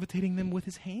by levitating them with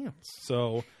his hands.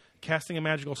 So casting a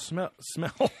magical smell.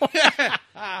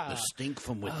 The stink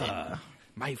from within.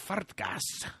 My fart gas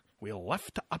will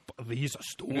lift up these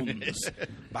stones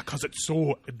because it's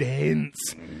so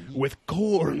dense with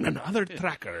corn and other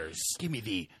trackers. Give me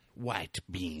the white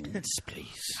beans,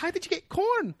 please. How did you get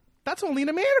corn? That's only in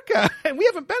America, and we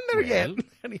haven't been there yet. Well.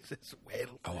 And he says,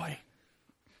 well, I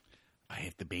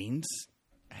have the beans.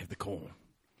 I have the corn.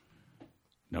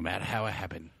 No matter how it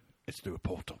happened, it's through a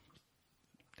portal.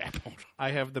 That portal.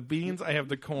 I have the beans, I have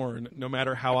the corn. No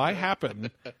matter how I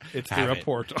happen, it's through a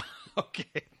portal.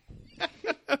 Okay.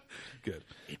 Good.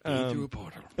 It be through a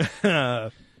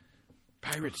portal.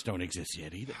 Pirates don't exist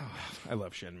yet either. I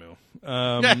love Shenmue.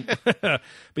 But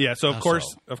yeah, so of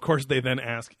course, they then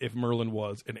ask if Merlin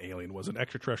was an alien, was an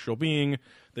extraterrestrial being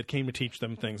that came to teach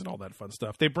them things and all that fun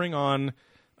stuff. They bring on,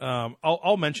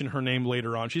 I'll mention her name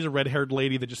later on. She's a red-haired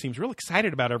lady that just seems real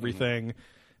excited about everything,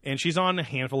 and she's on a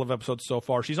handful of episodes so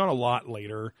far. She's on a lot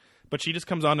later, but she just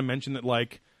comes on to mention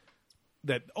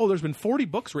that there's been 40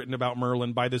 books written about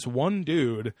Merlin by this one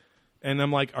dude. And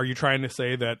I'm like, are you trying to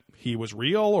say that he was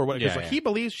real or what? Because he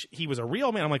believes he was a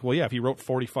real man. I'm like, well, yeah, if he wrote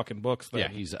 40 fucking books,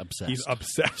 then he's obsessed. He's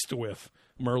obsessed with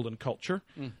Merlin culture.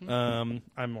 I'm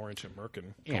more into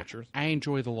Merkin culture. I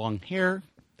enjoy the long hair,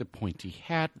 the pointy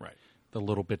hat, right? The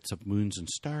little bits of moons and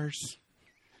stars,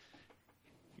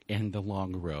 and the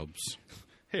long robes.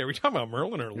 Hey, are we talking about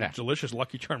Merlin or delicious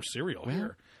Lucky Charms cereal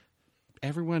here?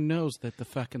 Everyone knows that the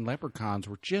fucking leprechauns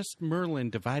were just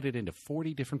Merlin divided into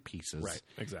 40 different pieces. Right,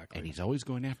 exactly. And he's always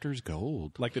going after his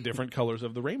gold. Like the different colors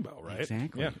of the rainbow, right?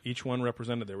 Exactly. Yeah, each one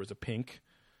represented. There was a pink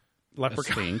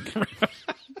leprechaun.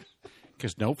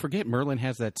 Because don't forget, Merlin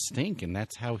has that stink, and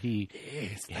that's how he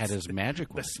had his magic.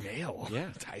 The smell. Yeah.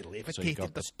 I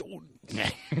levitated the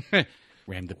stones.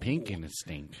 Ram the pink in his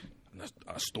stink.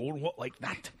 A stone what like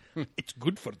that? It's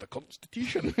good for the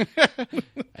constitution.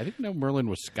 I didn't know Merlin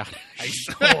was Scottish.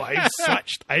 I've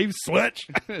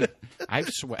switched. I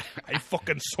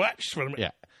fucking switched from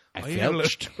I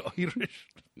felched. Irish.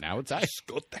 Now it's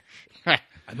Scottish. I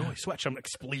know I switched. I'm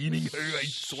explaining how I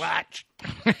switched.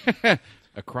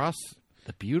 Across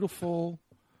the beautiful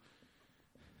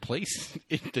place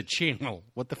in the channel.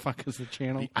 What the fuck is the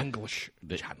channel? The English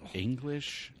channel.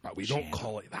 English? But we don't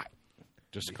call it that.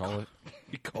 Just call it?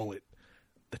 We call it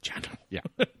the channel. Yeah.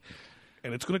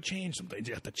 And it's going to change. Sometimes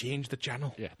you have to change the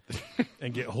channel. Yeah.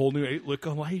 And get a whole new outlook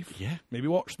on life. Yeah. Maybe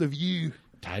watch The View.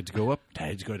 Tides go up,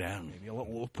 tides go down. Maybe a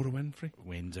little Oprah Winfrey.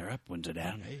 Winds are up, winds are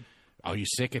down. Hey. Are you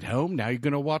sick at home? Now you're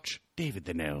going to watch David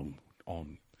the Gnome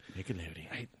on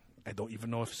Nickelodeon. I don't even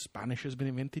know if Spanish has been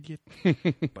invented yet.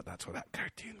 But that's where that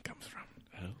cartoon comes from.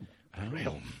 The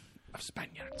realm of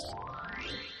Spaniards.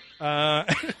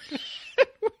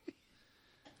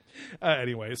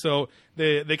 Anyway, so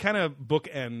they kind of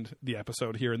bookend the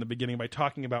episode here in the beginning by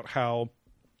talking about how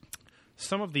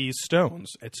some of these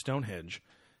stones at Stonehenge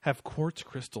have quartz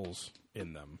crystals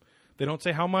in them. They don't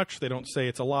say how much. They don't say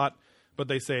it's a lot. But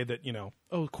they say that,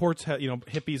 quartz,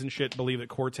 hippies and shit believe that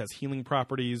quartz has healing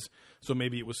properties. So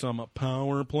maybe it was some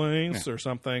power place or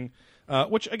something,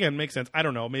 which, again, makes sense. I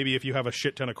don't know. Maybe if you have a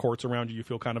shit ton of quartz around you, you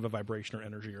feel kind of a vibration or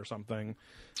energy or something.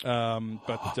 Oh,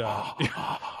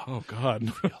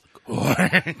 God.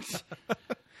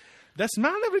 This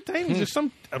man, every time, he's just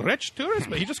some rich tourist,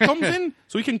 but he just comes in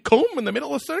so he can comb in the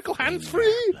middle of the circle, hands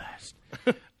free.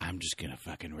 I'm just going to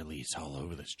fucking release all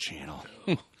over this channel.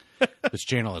 This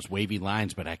channel has wavy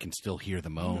lines, but I can still hear the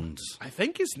moans. I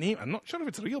think his name, I'm not sure if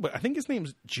it's real, but I think his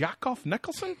name's Jackoff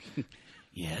Nicholson.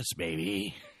 Yes,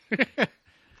 baby.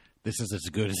 This is as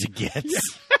good as it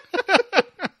gets.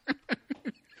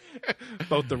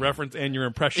 Both the reference and your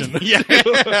impression.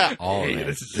 Oh, hey,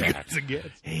 this is as good as it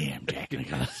gets. Hey, I'm Jack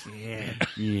Nicklaus.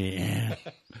 Yeah.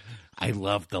 I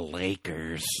love the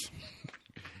Lakers.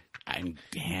 I'm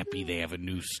happy they have a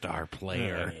new star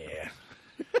player. Yeah.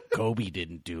 Kobe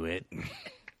didn't do it.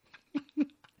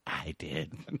 I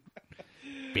did.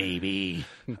 Baby.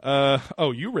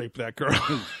 You raped that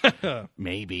girl.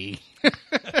 Maybe.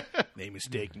 They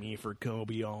mistake me for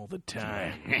Kobe all the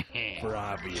time for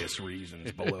obvious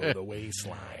reasons below the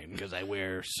waistline. Because I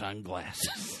wear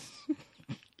sunglasses.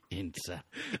 Inside.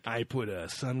 I put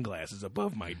sunglasses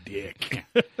above my dick.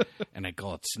 And I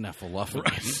call it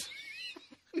snuffleupagus.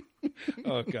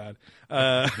 Oh, God.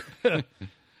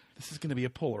 This is going to be a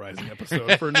polarizing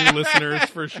episode for new listeners,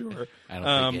 for sure. I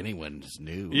don't think anyone's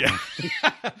new. Yeah.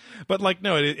 But, like,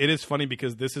 no, it is funny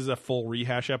because this is a full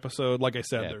rehash episode. Like I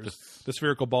said, there's the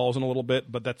spherical balls in a little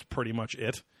bit, but that's pretty much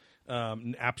it.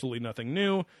 Absolutely nothing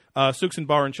new. Sooks and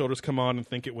Bar and Childress come on and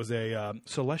think it was a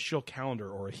celestial calendar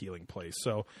or a healing place.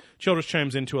 So Childress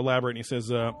chimes in to elaborate, and he says,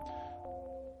 so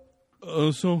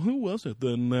who was it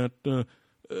then that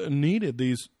needed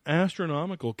these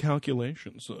astronomical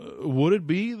calculations? Would it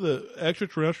be the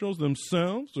extraterrestrials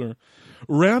themselves, or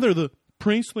rather the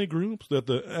priestly groups that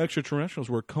the extraterrestrials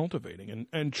were cultivating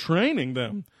and training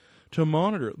them to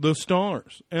monitor the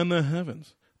stars and the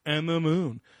heavens and the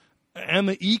moon and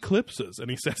the eclipses? And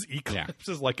he says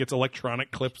eclipses like it's electronic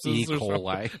eclipses. E. Or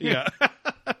coli. something.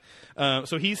 Yeah.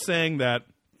 So he's saying that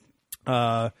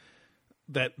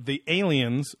that the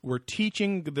aliens were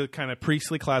teaching the kind of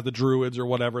priestly class, the druids or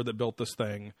whatever that built this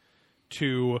thing,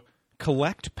 to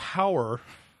collect power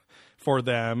for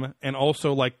them and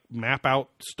also like map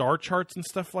out star charts and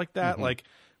stuff like that. Like,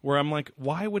 where I'm like,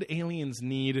 why would aliens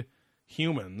need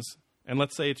humans? And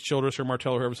let's say it's Childress or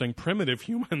Martell or whoever saying primitive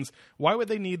humans. Why would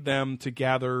they need them to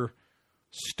gather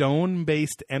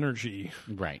stone-based energy?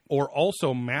 Right. Or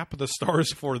also map the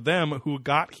stars for them who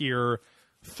got here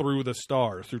through the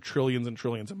stars, through trillions and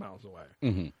trillions of miles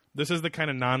away. This is the kind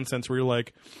of nonsense where you're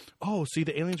like, oh, see,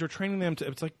 the aliens are training them to...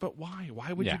 It's like, but why?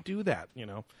 Why would you do that, you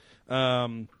know?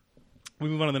 We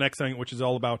move on to the next thing, which is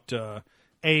all about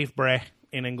Avebury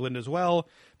in England as well.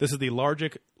 This is the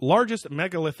largest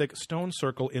megalithic stone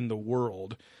circle in the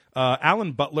world.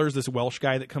 Alan Butler's this Welsh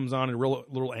guy that comes on, a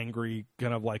little angry,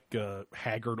 kind of like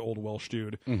haggard old Welsh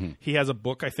dude. He has a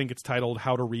book, I think it's titled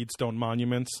How to Read Stone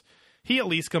Monuments. He at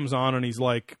least comes on and he's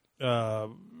like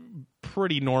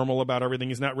pretty normal about everything.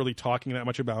 He's not really talking that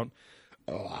much about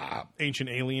ancient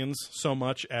aliens so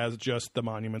much as just the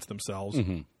monuments themselves.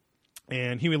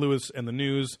 And Huey Lewis and the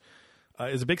News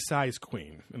is a big size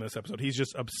queen in this episode. He's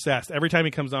just obsessed. Every time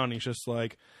he comes on, he's just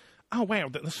like, oh, wow,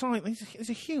 the size is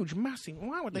a huge, massive.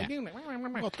 Why would they do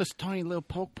that? What this tiny little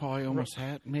pork pie almost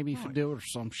had. Maybe if you do it or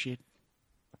some shit.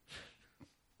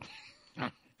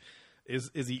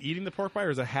 Is he eating the pork pie or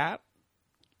is it a hat?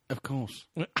 Of course.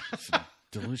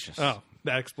 Delicious. Oh,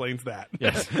 that explains that.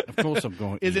 Yes, of course I'm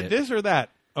going to Is eat it this or that?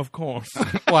 Of course.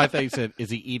 Well, I thought he said, is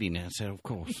he eating it? I said, of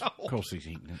course. No. Of course he's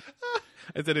eating it.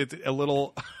 I said it's a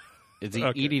little... Is he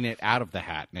eating it out of the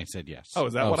hat? And I said, yes. Oh,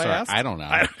 is that what I sorry. asked? I don't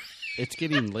know. It's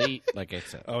getting late, like I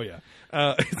said. Oh, yeah.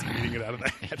 It's eating it out of the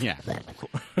head. Yeah.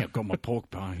 I've got my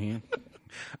pork pie here.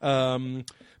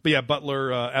 But yeah,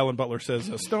 Alan Butler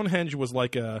says Stonehenge was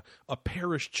like a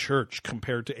parish church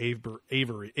compared to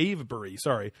Avebury,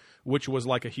 which was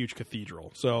like a huge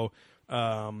cathedral. So,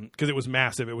 because it was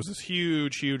massive, it was this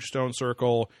huge stone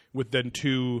circle with then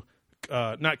two,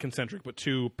 not concentric, but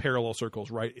two parallel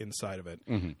circles right inside of it.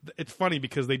 It's funny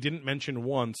because they didn't mention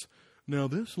once, now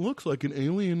this looks like an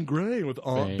alien grain with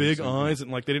big eyes, and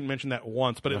like they didn't mention that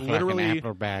once, but it literally... Like an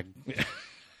apple bag.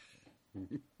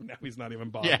 Now he's not even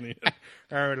Bosnian.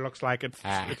 Oh, it looks like it's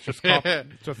just copper.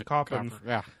 It's just copper.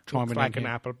 Yeah, looks like an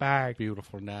apple bag.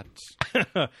 Beautiful nuts.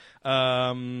 But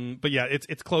yeah,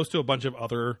 it's close to a bunch of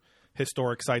other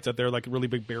historic sites out there, like a really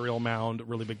big burial mound,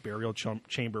 really big burial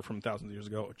chamber from thousands of years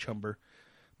ago. Chumber.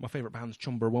 My favorite band's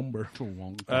Chumbawamba.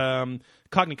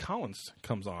 Cogney Collins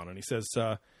comes on and he says,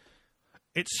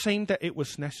 it seemed that it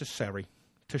was necessary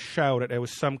to show that there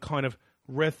was some kind of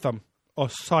rhythm or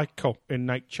cycle in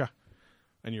nature.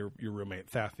 And your roommate,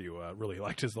 Thathew, really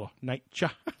liked his little nature.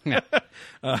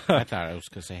 I thought it was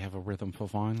because they have a rhythm for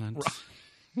violence.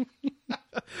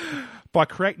 By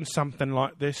creating something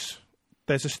like this,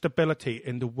 there's a stability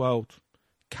in the world.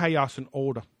 Chaos and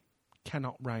order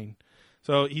cannot reign.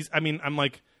 So I'm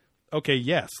like, okay,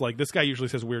 yes, like this guy usually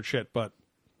says weird shit, but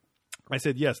I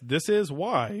said, yes, this is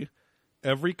why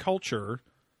every culture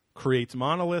creates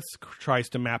monoliths, tries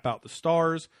to map out the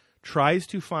stars, tries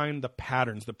to find the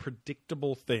patterns, the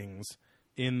predictable things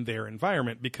in their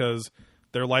environment, because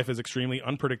their life is extremely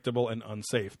unpredictable and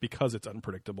unsafe because it's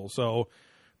unpredictable. So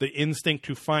the instinct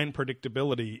to find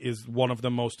predictability is one of the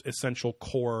most essential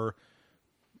core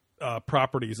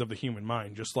properties of the human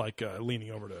mind, just like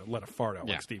leaning over to let a fart out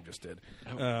like Steve just did.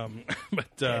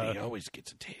 But Daddy always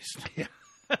gets a taste.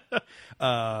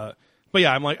 But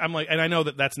yeah, I'm like, and I know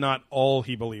that that's not all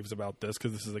he believes about this,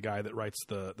 because this is the guy that writes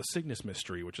the Cygnus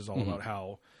Mystery, which is all about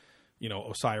how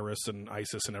Osiris and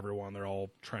Isis and everyone, they're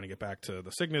all trying to get back to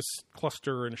the Cygnus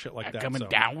cluster and shit like that. Coming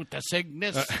down with the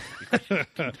Cygnus.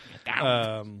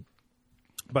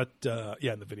 But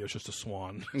in the video, it's just a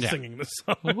swan singing the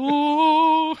song.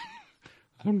 Oh,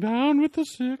 I'm down with the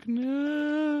sickness.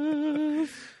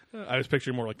 I was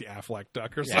picturing more like the Affleck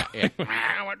duck or something.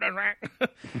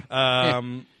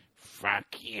 Fuck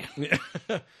you.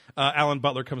 Alan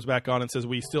Butler comes back on and says,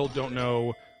 we still don't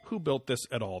know who built this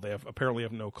at all. They apparently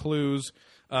have no clues.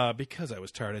 Because I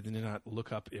was tired, I did not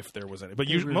look up if there was any. But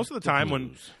usually, most of the time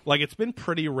when, it's been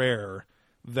pretty rare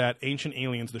that Ancient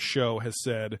Aliens, the show, has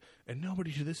said, and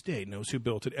nobody to this day knows who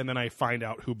built it, and then I find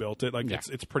out who built it.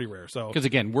 It's pretty rare. So because,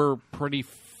 again, we're pretty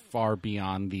far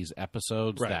beyond these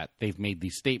episodes that they've made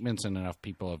these statements and enough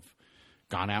people have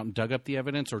gone out and dug up the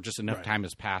evidence, or just enough time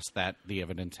has passed that the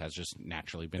evidence has just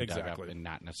naturally been dug up and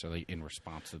not necessarily in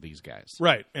response to these guys.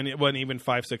 Right. And when even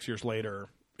 5-6 years later,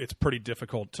 it's pretty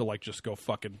difficult to just go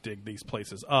fucking dig these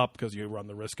places up because you run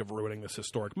the risk of ruining this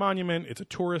historic monument. It's a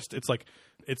tourist. It's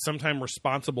sometimes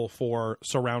responsible for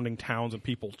surrounding towns and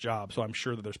people's jobs. So I'm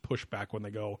sure that there's pushback when they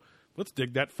go, let's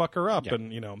dig that fucker up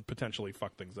and, potentially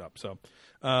fuck things up. So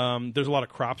there's a lot of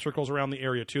crop circles around the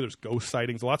area, too. There's ghost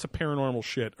sightings, lots of paranormal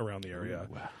shit around the area,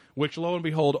 which, lo and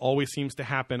behold, always seems to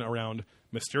happen around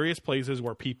mysterious places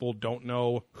where people don't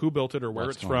know who built it or where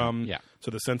it's from. Yeah.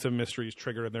 So the sense of mystery is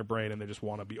triggered in their brain, and they just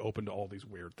want to be open to all these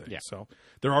weird things. Yeah. So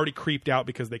they're already creeped out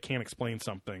because they can't explain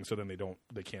something. So then they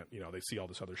can't, they see all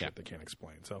this other shit they can't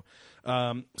explain. So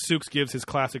Sukes gives his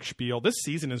classic spiel. This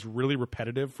season is really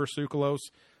repetitive for Tsoukalos.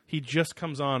 He just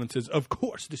comes on and says, of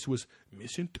course, this was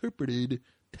misinterpreted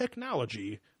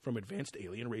technology from advanced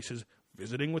alien races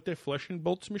visiting with their flesh and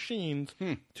bolts machines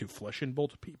to flesh and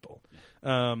bolt people.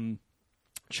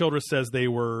 Childress says they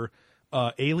were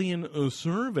alien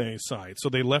survey sites. So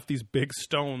they left these big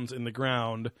stones in the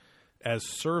ground as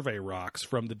survey rocks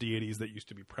from the deities that used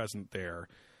to be present there.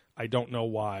 I don't know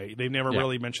why. They've never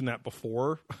really mentioned that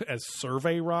before as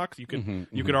survey rocks. You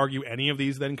could argue any of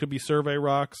these then could be survey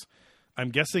rocks. I'm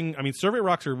guessing, survey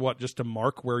rocks are what, just to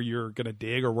mark where you're going to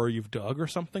dig or where you've dug or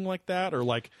something like that? Or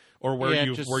where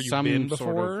you've been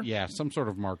before? Some sort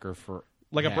of marker for...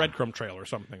 Like a breadcrumb trail or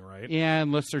something, right? Yeah,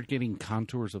 unless they're getting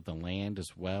contours of the land as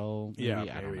well. Maybe.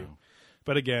 I don't know.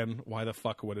 But again, why the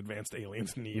fuck would advanced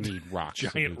aliens need rocks,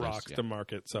 giant rocks to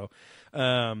market? So,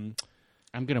 I'm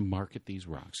going to market these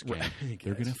rocks, Ken.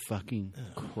 They're going to fucking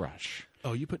crush.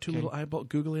 Oh, you put two little eyeball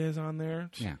googly eyes on there?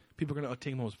 Yeah. People are going to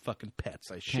take them as fucking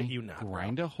pets. I shit you not.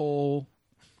 Grind a hole,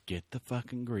 get the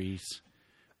fucking grease.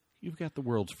 You've got the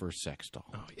world's first sex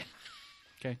doll. Oh, yeah.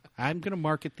 Okay? I'm going to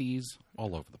market these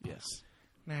all over the place.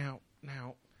 Yes.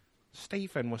 Now,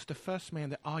 Stephen was the first man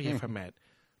that I ever met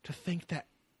to think that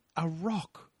a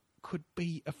rock could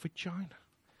be a vagina.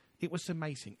 It was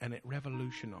amazing, and it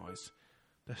revolutionized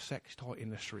the sex toy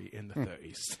industry in the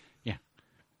 30s. Yeah.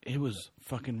 It was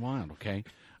fucking wild, okay?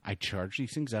 I charged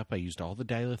these things up. I used all the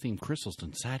dilithium crystals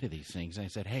inside of these things. And I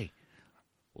said, hey,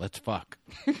 let's fuck.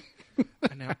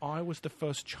 And now I was the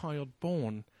first child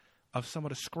born of some of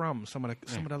the scrum, some of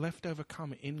the leftover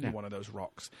cum into one of those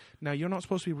rocks. Now, you're not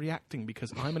supposed to be reacting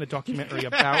because I'm in a documentary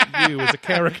about you as a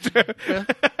character.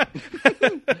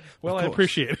 Well, I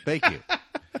appreciate it. Thank you.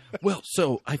 Well,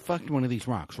 so I fucked one of these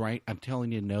rocks, right? I'm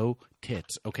telling you, no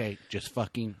tits, okay? Just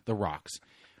fucking the rocks.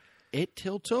 It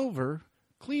tilts over.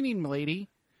 Cleaning lady,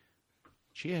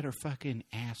 she had her fucking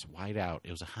ass wide out.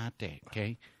 It was a hot day,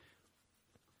 okay?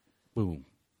 Boom.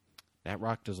 That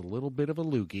rock does a little bit of a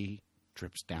loogie,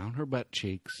 drips down her butt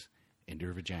cheeks into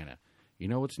her vagina. You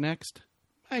know what's next?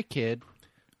 My kid.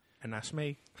 And that's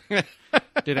me.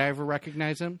 Did I ever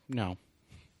recognize him? No.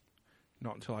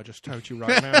 Not until I just told you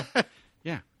right now.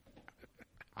 Yeah.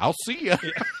 I'll see ya.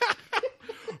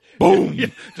 Boom! Yeah,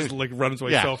 just runs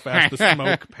away so fast, the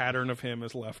smoke pattern of him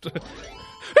is left.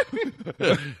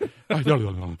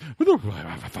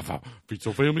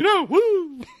 Pizza family now.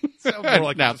 Woo! So more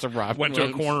like now it's a rock. Went to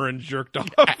a corner and jerked off.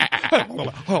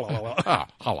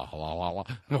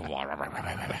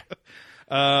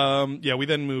 We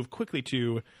then move quickly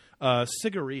to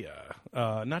Cigaria,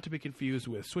 not to be confused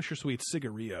with Swisher Sweet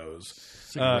Cigarillos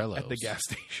at the gas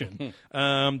station.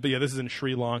 But yeah, this is in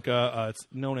Sri Lanka. It's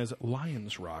known as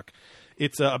Lion's Rock.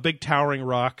 It's a big towering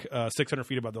rock, 600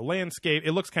 feet above the landscape.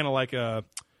 It looks kind of like a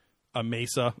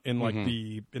mesa in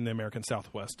the American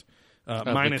Southwest,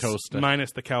 minus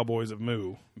the Cowboys of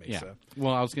Moo mesa. Yeah.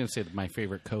 Well, I was going to say my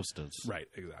favorite Costas. Right,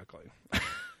 exactly.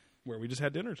 Where we just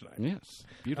had dinner tonight. Yes,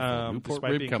 beautiful. Newport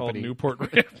despite Rib being Company. Called Newport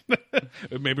Rib.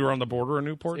 Maybe we're on the border of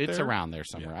Newport. It's there? around there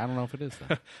somewhere. Yeah. I don't know if it is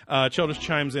though. Childress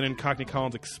chimes in, and Cockney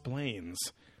Collins explains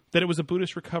that it was a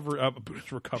Buddhist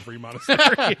recovery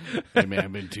monastery. Hey, man,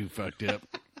 I've been too fucked up.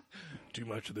 Too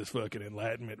much of this fucking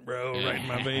enlightenment, bro, right in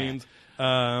my veins.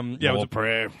 It was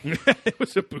prayer. it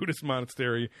was a Buddhist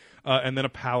monastery, and then a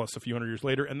palace a few hundred years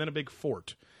later, and then a big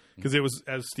fort. Because it was,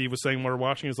 as Steve was saying while we were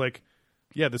watching, it was like,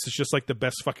 yeah, this is just like the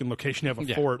best fucking location to have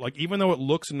a fort. Like, even though it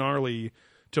looks gnarly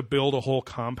to build a whole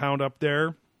compound up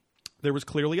there, there was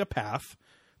clearly a path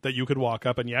that you could walk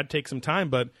up, and yeah, it'd take some time,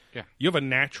 but you have a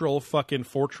natural fucking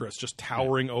fortress just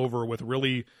towering over with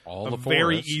really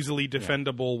very easily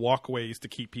defendable walkways to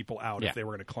keep people out if they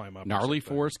were going to climb up. Gnarly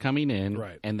forest coming in,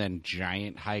 right, and then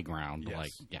giant high ground. Yes.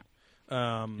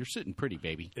 You're sitting pretty,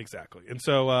 baby. Exactly. And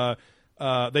so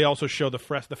they also show the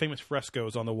famous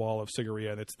frescoes on the wall of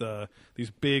Sigiriya, and it's these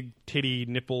big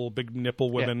nipple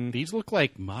women. Yeah, these look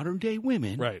like modern day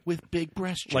women, right, with big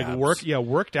breast jobs. Like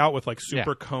worked out with like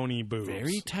super coney boobs,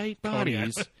 very tight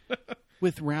bodies,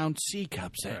 with round C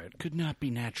cups that could not be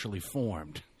naturally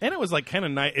formed. And it was like kind of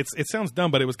nice. It sounds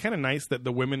dumb, but it was kind of nice that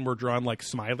the women were drawn like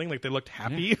smiling, like they looked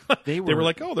happy. Yeah. They were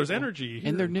like, oh, there's energy here.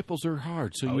 And their nipples are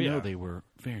hard, so you know they were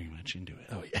very much into it.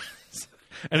 Oh yes.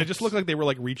 And it just looked like they were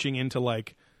like reaching into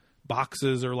like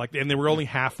boxes or like, and they were only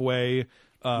halfway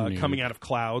coming out of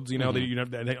clouds. You know, I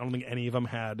don't think any of them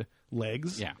had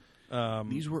legs. Yeah,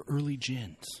 these were early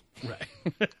gins. Right.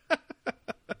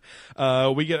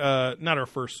 We get not our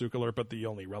first Sook alert, but the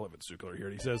only relevant Sook alert here.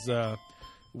 He says,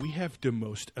 "We have the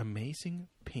most amazing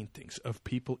paintings of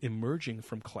people emerging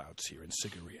from clouds here in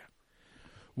Sigiriya.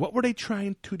 What were they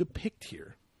trying to depict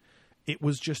here? It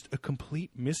was just a complete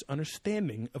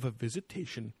misunderstanding of a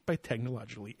visitation by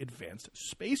technologically advanced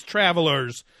space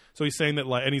travelers." So he's saying that,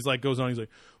 like, and he's like, goes on, he's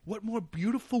like, what more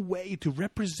beautiful way to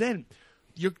represent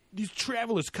these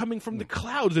travelers coming from the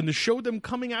clouds and to show them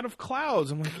coming out of clouds?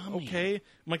 I'm like, okay.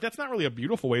 I'm like, that's not really a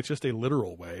beautiful way. It's just a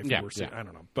literal way. If you were saying, I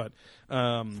don't know, but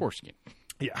foreskin.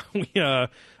 Yeah,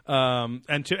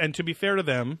 and to be fair to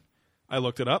them, I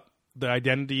looked it up. The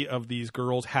identity of these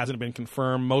girls hasn't been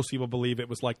confirmed. Most people believe it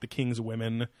was like the king's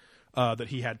women that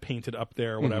he had painted up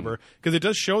there or whatever. Because it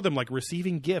does show them like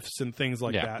receiving gifts and things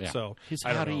like that. Yeah. So his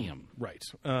harem. Right.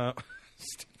 The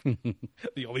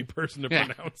only person to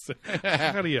pronounce it.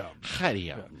 Harem.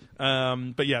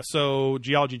 But yeah, so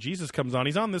Geology Jesus comes on.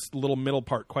 He's on this little middle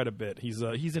part quite a bit. He's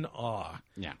in awe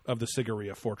of the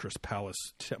Sigiriya Fortress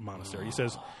Palace Monastery. He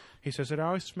says, it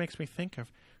always makes me think of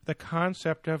the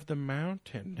concept of the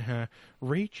mountain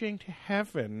reaching to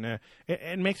heaven.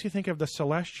 It makes you think of the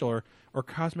celestial or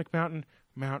cosmic mountain,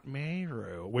 Mount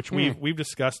Meru, which we've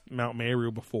discussed Mount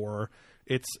Meru before.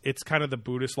 It's kind of the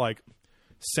Buddhist like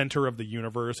center of the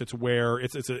universe. It's where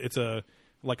it's a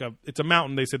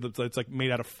mountain. They said that it's like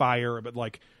made out of fire, but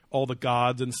like all the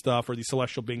gods and stuff or these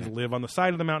celestial beings live on the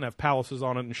side of the mountain, have palaces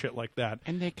on it and shit like that.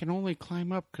 And they can only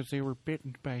climb up because they were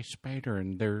bitten by a spider,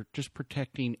 and they're just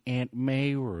protecting Aunt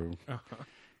Meru. Uh-huh.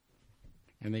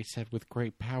 And they said with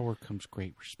great power comes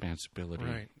great responsibility.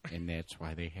 Right. And that's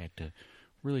why they had to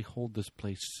really hold this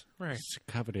place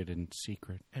coveted and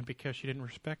secret. And because you didn't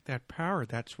respect that power,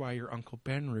 that's why your Uncle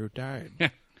Benru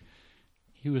died.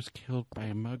 He was killed by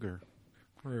a mugger.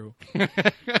 Roo.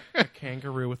 A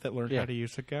kangaroo that learned how to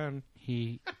use a gun.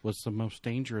 He was the most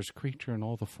dangerous creature in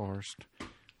all the forest.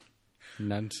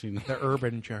 None seen the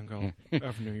urban jungle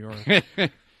of New York.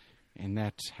 And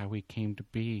that's how he came to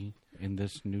be in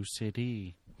this new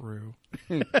city. Roo.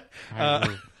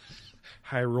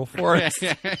 Hyrule Forest.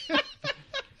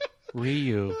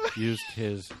 Ryu used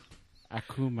his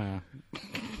Akuma.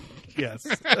 Yes.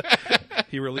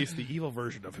 He released the evil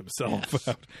version of himself. Yes.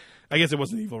 I guess it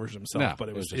wasn't an evil version of himself, but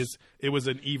it was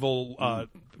an evil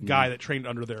guy that trained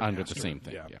under their master. The same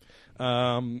thing.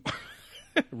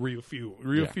 Ryu,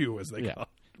 as they call it.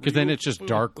 Because then it's just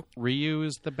Dark Ryu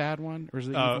is the bad one, or is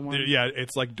it the evil one? Yeah,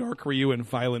 it's like Dark Ryu and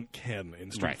Violent Ken in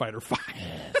Street Fighter V.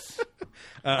 Yes.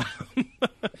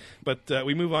 But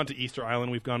we move on to Easter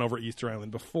Island. We've gone over Easter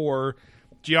Island before.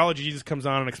 Geology Jesus comes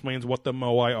on and explains what the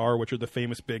Moai are, which are the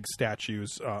famous big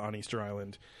statues on Easter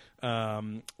Island.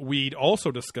 We'd also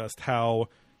discussed how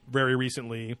very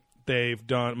recently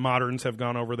moderns have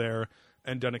gone over there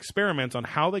and done experiments on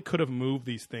how they could have moved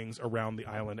these things around the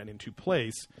island and into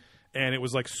place. And it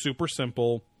was like super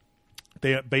simple.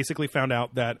 They basically found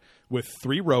out that with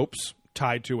 3 ropes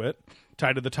tied to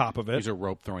the top of it. These are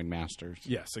rope throwing masters.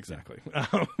 Yes, exactly.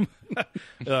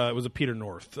 It was a Peter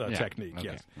North technique.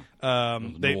 Okay.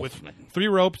 Yes. With 3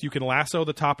 ropes, you can lasso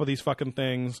the top of these fucking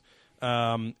things.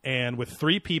 And with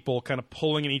 3 people kind of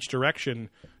pulling in each direction,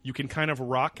 you can kind of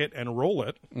rock it and roll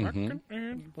it. Rock it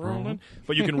and roll it.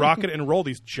 But you can rock it and roll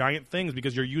these giant things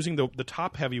because you're using the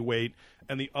top heavy weight,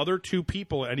 and the other two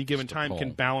people at any given time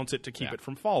can balance it to keep it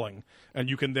from falling. And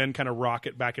you can then kind of rock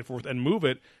it back and forth and move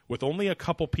it with only a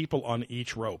couple people on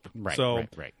each rope. Right.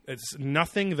 It's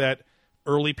nothing that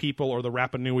early people or the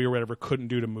Rapa Nui or whatever couldn't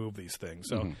do to move these things.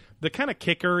 So the kind of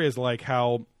kicker is like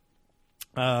how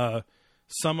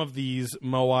some of these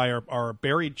moai are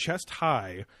buried chest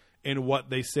high in what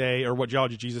they say, or what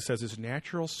Geology Jesus says is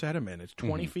natural sediment. It's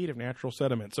 20 feet of natural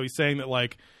sediment. So he's saying that,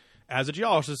 like, as a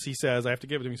geologist, he says, I have to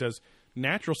give it to him, he says,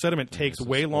 natural sediment takes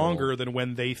way longer than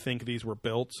when they think these were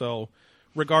built. So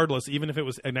regardless, even if it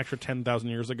was an extra 10,000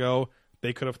 years ago,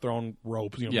 they could have thrown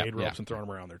ropes, made ropes and thrown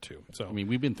them around there too. So I mean,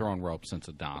 we've been throwing ropes since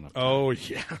the dawn of time. Oh,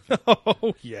 yeah.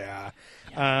 Oh, yeah.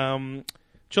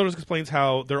 Childress explains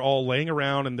how they're all laying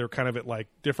around and they're kind of at like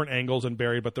different angles and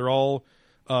buried, but they're all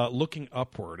looking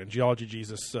upward. And Geology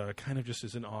Jesus kind of just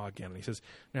is in awe again. And he says,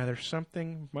 now there's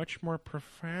something much more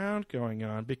profound going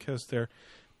on because they're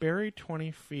buried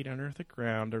 20 feet under the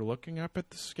ground. They're looking up at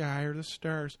the sky or the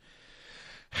stars.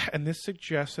 And this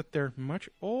suggests that they're much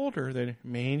older than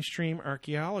mainstream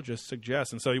archaeologists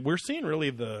suggest. And so we're seeing really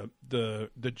the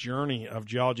journey of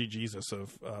Geology Jesus,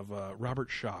 of Robert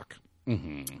Schoch,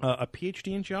 a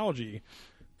PhD in geology,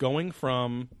 going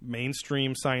from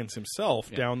mainstream science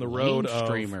himself down the road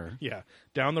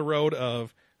down the road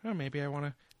of, maybe I want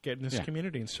to get in this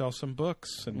community and sell some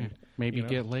books and maybe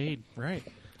get laid. Right.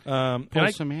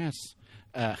 Pull some ass.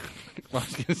 Well, I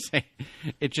was going to say,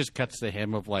 it just cuts to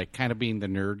him of like kind of being the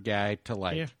nerd guy to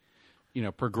like,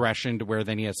 progression to where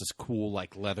then he has this cool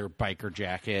like leather biker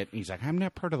jacket. And he's like, I'm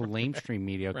not part of the mainstream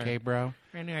media, okay, bro?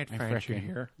 I knew I'd find you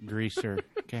here. Greaser,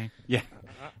 okay? Yeah.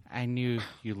 I knew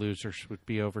you losers would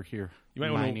be over here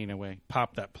mining away.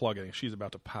 Pop that plug in. She's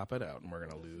about to pop it out, and we're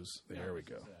going to lose. There we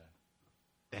go.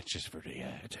 That's just for the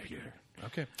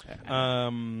Okay.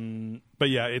 But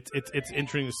yeah, it's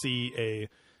interesting to see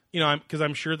because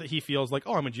I'm sure that he feels like,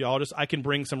 I'm a geologist. I can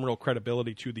bring some real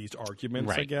credibility to these arguments,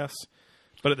 I guess.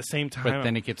 But at the same time... But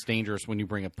then it gets dangerous when you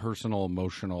bring a personal,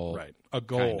 emotional a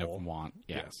goal. Kind of want.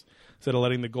 Yeah. Yes. Instead of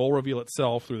letting the goal reveal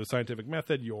itself through the scientific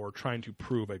method, you're trying to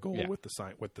prove a goal with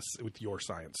with your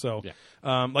science. So,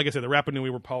 like I said, the Rapa Nui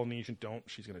were Polynesian.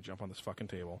 She's going to jump on this fucking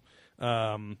table.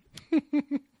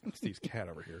 Steve's cat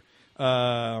over here.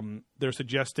 They're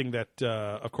suggesting that,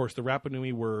 of course, the Rapa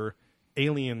Nui were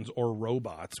aliens or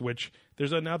robots, which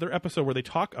there's another episode where they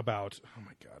talk about... Oh,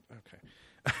 my God. Okay.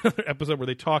 Episode where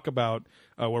they talk about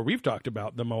where we've talked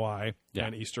about the Moai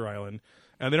and Easter Island,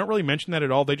 and they don't really mention that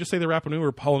at all. They just say the Rapa Nui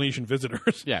were Polynesian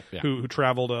visitors who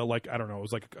traveled it was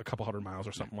like a couple hundred miles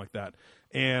or something like that.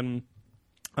 And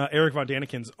Eric Von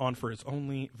Daniken's on for his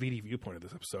only VD viewpoint of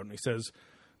this episode, and he says,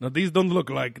 "Now these don't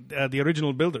look like the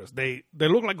original builders. They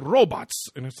look like robots."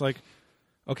 And it's like,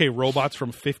 okay, robots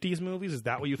from 50s movies? Is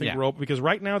that what you think? Because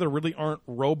right now there really aren't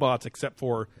robots except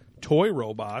for toy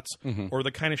robots or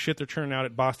the kind of shit they're turning out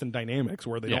at Boston Dynamics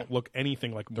where they don't look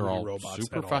anything like they're movie robots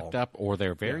super at fucked all. up, or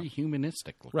they're very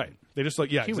humanistic looking. Right. They just look,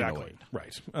 humanoid. exactly.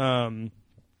 Right.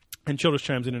 And Childress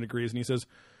chimes in and agrees, and he says,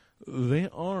 they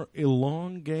are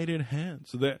elongated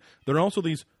heads. They're also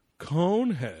these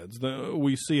cone heads that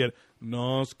we see at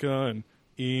Nazca and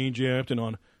Egypt and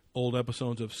on old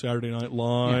episodes of Saturday Night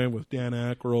Live with Dan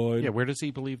Aykroyd. Yeah, where does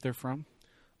he believe they're from?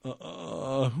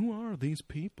 Who are these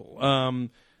people?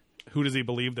 Who does he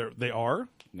believe they are?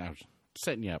 Now,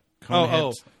 setting you up.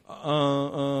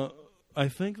 I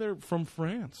think they're from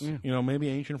France. Yeah. Maybe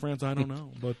ancient France. I don't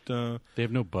know, but they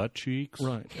have no butt cheeks.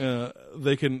 Right.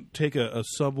 They can take a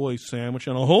Subway sandwich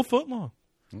and a whole foot long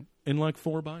in like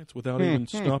 4 bites without even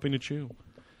stopping to chew.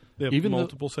 They have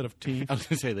multiple set of teeth. I was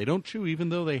going to say, they don't chew even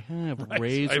though they have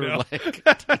razor-like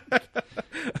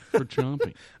for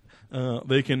chomping.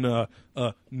 They can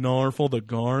narfle the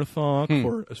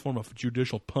Garthok as form of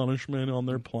judicial punishment on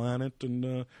their planet,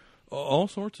 and all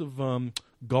sorts of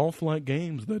golf-like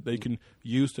games that they can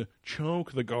use to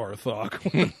choke the Garthok.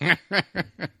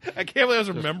 I can't believe I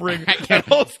was remembering.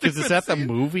 Because is that the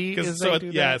movie? So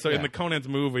in the Conan's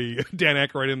movie, Dan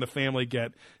Aykroyd and the family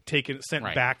get sent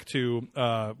back to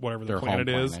whatever the planet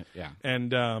is,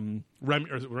 and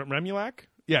Remulac.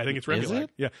 Yeah, I think it's Remulac. Is it?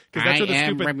 Yeah, because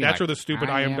that's where the stupid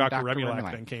I am Dr.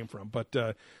 Remulac thing came from. But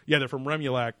they're from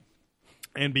Remulac,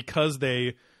 and because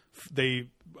they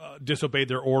disobeyed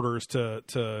their orders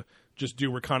to just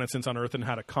do reconnaissance on Earth and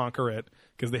how to conquer it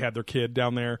because they had their kid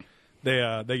down there,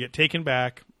 they get taken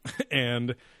back,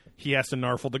 and he has to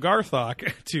narfle the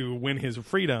Garthok to win his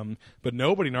freedom, but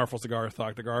nobody narfles the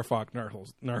Garthok. The Garthok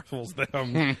narfles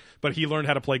them. But he learned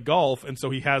how to play golf, and so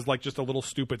he has like just a little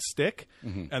stupid stick,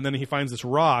 and then he finds this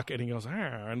rock, and he goes,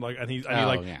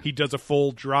 he does a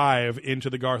full drive into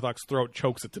the Garthok's throat,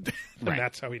 chokes it to death, and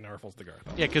that's how he narfles the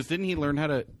Garthok. Yeah, because didn't he learn how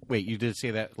to? Wait, you did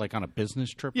say that like on a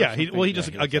business trip? Yeah, or he something?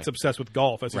 just gets obsessed with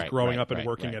golf as he's growing up and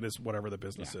working right. at his whatever the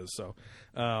business is. So,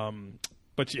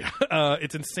 but yeah,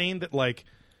 it's insane that like.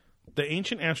 The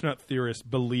ancient astronaut theorists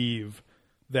believe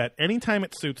that anytime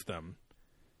it suits them,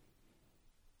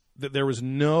 that there was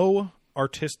no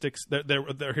artistic.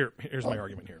 Here's my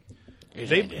argument here.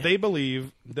 They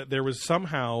believe that there was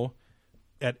somehow,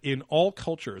 in all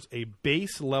cultures, a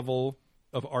base level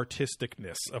of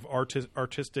artisticness, of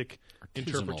artistic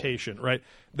interpretation, right?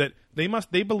 That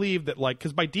they believe that, like,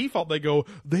 because by default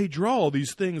they draw all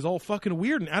these things all fucking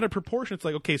weird and out of proportion. It's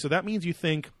like, okay, so that means you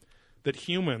think that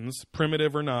humans,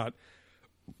 primitive or not,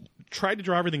 tried to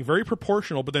draw everything very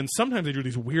proportional, but then sometimes they drew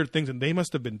these weird things and they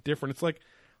must have been different. It's like,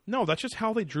 no, that's just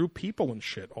how they drew people and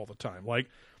shit all the time. Like,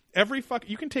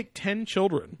 you can take 10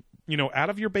 children, out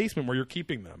of your basement where you're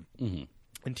keeping them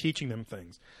and teaching them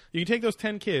things. You can take those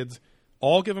 10 kids,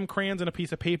 all give them crayons and a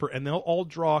piece of paper, and they'll all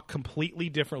draw completely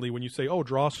differently when you say, oh,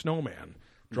 draw a snowman,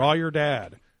 draw your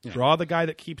dad. Yeah. Draw the guy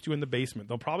that keeps you in the basement.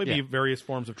 There'll probably be various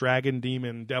forms of dragon,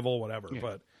 demon, devil, whatever. Yeah.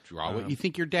 But draw what you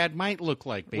think your dad might look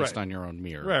like based on your own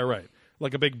mirror. Right.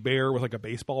 Like a big bear with like a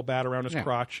baseball bat around his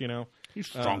crotch, He's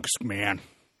the strongest man.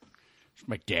 It's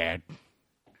my dad.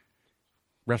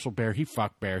 Wrestle bear, he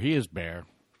fuck bear. He is bear.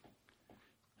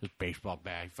 His baseball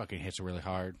bat, he fucking hits it really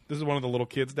hard. This is one of the little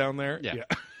kids down there? Yeah.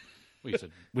 What you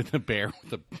said, with a bear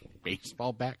with a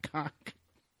baseball bat cock?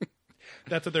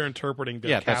 That's what they're interpreting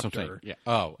their captor. That's what I'm saying. Yeah.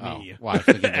 Oh. Well, I was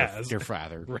thinking their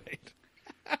father. Right.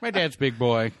 My dad's big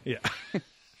boy. Yeah.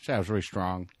 Said I was really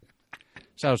strong.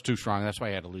 Said I was too strong. That's why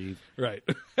I had to leave. Right.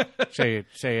 say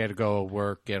I had to go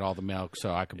work, get all the milk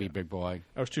so I could be big boy.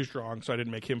 I was too strong, so I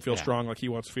didn't make him feel strong like he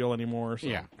wants to feel anymore. So.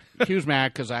 Yeah. He was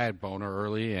mad because I had boner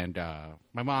early, and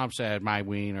my mom said my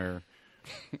wiener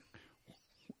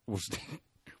was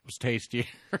tastier.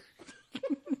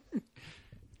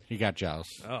 He got jealous.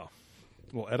 Oh.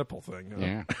 Little Oedipal thing.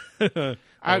 Yeah.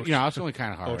 I was only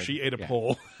kind of hard. Oh, she ate a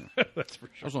pole. That's for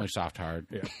sure. I was only soft hard.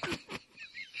 Yeah.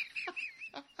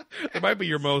 It might be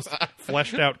your most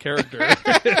fleshed out character.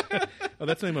 Oh,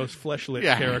 that's my most fleshlit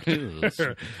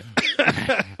character.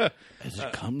 As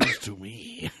it comes to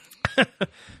me.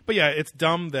 But yeah, it's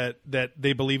dumb that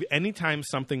they believe anytime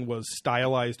something was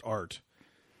stylized art,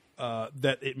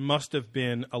 that it must have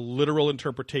been a literal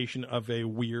interpretation of a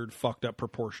weird, fucked up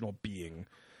proportional being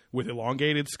with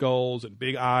elongated skulls and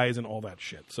big eyes and all that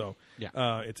shit. So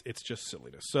it's just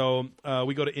silliness. So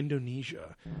we go to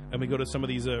Indonesia, and we go to some of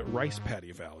these rice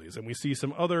paddy valleys, and we see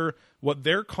some other, what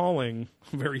they're calling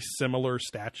very similar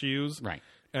statues. Right.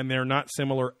 And they're not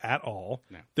similar at all.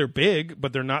 No. They're big,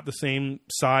 but they're not the same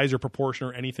size or proportion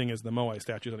or anything as the Moai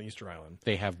statues on Easter Island.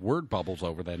 They have word bubbles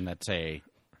over them that say,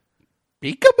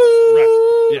 peekaboo!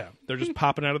 Right. Yeah. They're just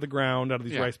popping out of the ground, out of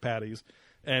these rice paddies.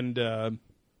 And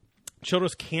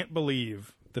Childress can't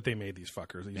believe that they made these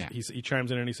fuckers. He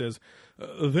chimes in and he says,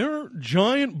 there are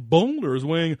giant boulders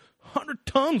weighing 100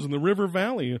 tons in the river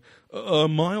valley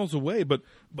miles away, but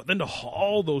then to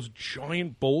haul those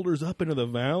giant boulders up into the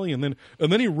valley and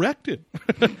then erect it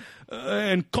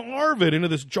and carve it into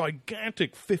this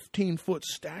gigantic 15-foot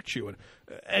statue.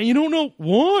 And you don't know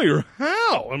why or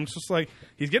how. I'm just like,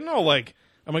 he's getting all like,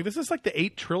 I'm like, this is like the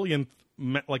 8 trillionth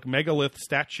megalith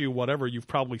statue, whatever you've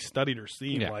probably studied or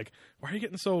seen. Like, why are you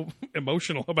getting so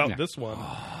emotional about this one?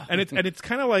 And it's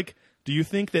kind of like, do you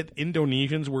think that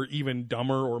Indonesians were even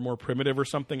dumber or more primitive or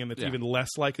something, and it's even less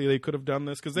likely they could have done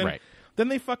this? Because then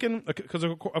they fucking, because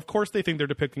of course they think they're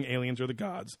depicting aliens or the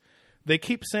gods. They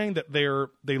keep saying that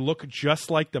they look just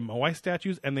like the Moai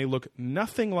statues, and they look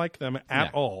nothing like them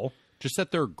at all. Just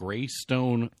that they're gray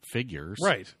stone figures,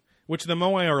 right? Which the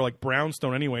Moai are like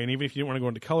brownstone anyway, and even if you didn't want to go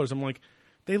into colors, I'm like,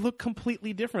 they look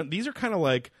completely different. These are kind of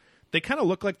like, they kind of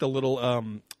look like the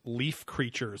little leaf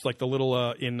creatures, like the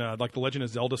little in like the Legend of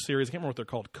Zelda series. I can't remember what they're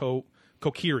called.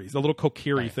 Kokiris, the little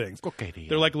kokiri things. Kokiri.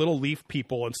 They're like little leaf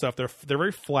people and stuff. They're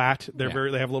very flat. They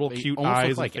have little cute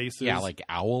eyes and faces. Yeah, like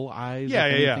owl eyes.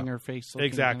 Yeah. Or face.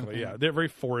 Exactly. Kind of yeah, they're very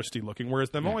foresty looking.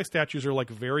 Whereas the Moai statues are like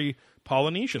very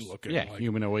Polynesian looking. Yeah, like,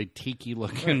 humanoid tiki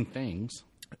looking things.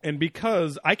 And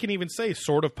because I can even say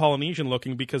sort of Polynesian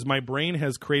looking, because my brain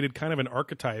has created kind of an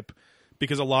archetype,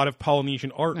 because a lot of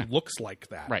Polynesian art looks like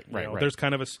that. Right. There's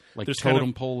kind of a like there's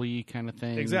totem pole-y kind of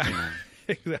thing. Exactly.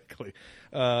 Exactly.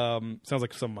 Sounds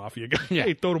like some mafia guy. Yeah.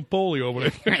 Hey, totem pole over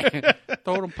there.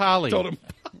 Totem poly. Totem.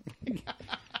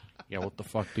 Yeah, what the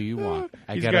fuck do you want?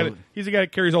 He's a guy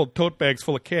that carries old tote bags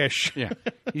full of cash. Yeah,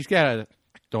 he's got to.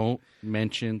 Don't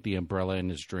mention the umbrella in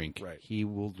his drink. Right. He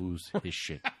will lose his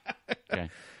shit. Okay.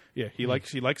 Yeah, he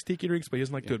likes tiki drinks, but he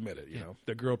doesn't like to admit it. You know,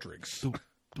 the girl drinks. Do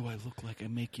I look like I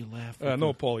make you laugh?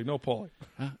 No, Paulie. No, Paulie.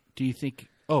 Huh? Do you think?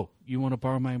 Oh, you want to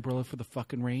borrow my umbrella for the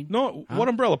fucking rain? No, what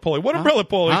umbrella, Paulie? What umbrella,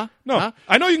 Paulie? Huh? No, Huh?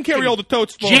 I know you can carry all the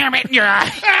totes. Paulie. Jam it in your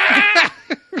eye.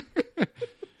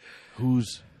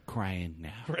 Who's crying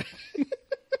now?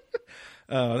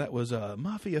 That was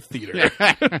Mafia Theater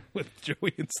with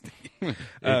Joey and Steve.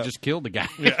 It just killed the guy.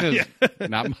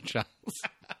 Not much else.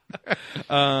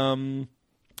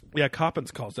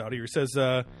 Coppins calls out here. He says,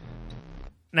 Now,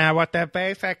 what they're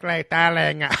basically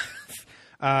telling us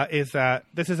is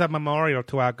this is a memorial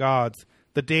to our gods,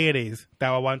 the deities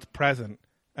that were once present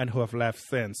and who have left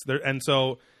since.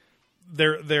 Whether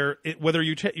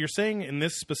you're saying in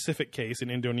this specific case in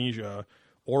Indonesia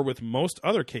or with most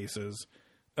other cases,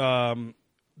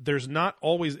 there's not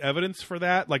always evidence for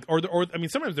that. Like, or I mean,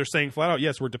 sometimes they're saying flat out,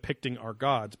 yes, we're depicting our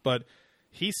gods, but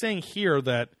he's saying here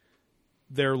that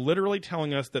they're literally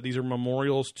telling us that these are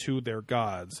memorials to their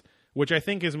gods, which I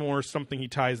think is more something he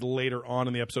ties later on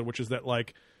in the episode, which is that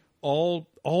like all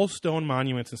stone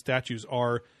monuments and statues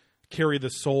carry the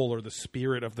soul or the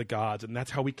spirit of the gods, and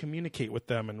that's how we communicate with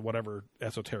them and whatever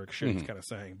esoteric shit he's kind of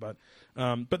saying. But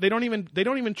they don't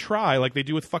even try like they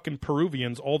do with fucking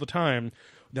Peruvians all the time.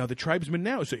 Now the tribesmen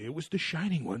now say it was the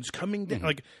shining ones coming down.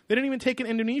 Like they didn't even take an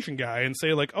Indonesian guy and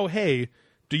say like, oh hey,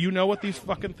 do you know what these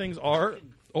fucking things are?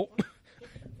 Oh.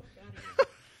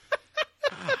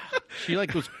 She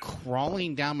like was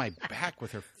crawling down my back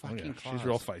with her fucking claws. She's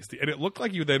real feisty. And it looked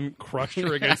like you then crushed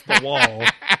her against the wall.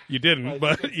 You didn't,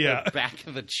 but yeah. The back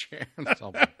of the chair.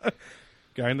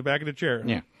 Guy in the back of the chair.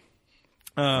 Yeah.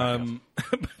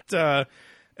 But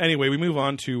anyway, we move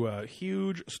on to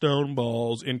huge stone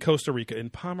balls in Costa Rica,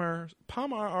 in Palmar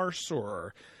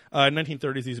Sur. In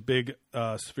 1930s, these big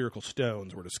spherical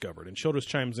stones were discovered, and Childress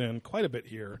chimes in quite a bit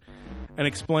here and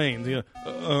explains, many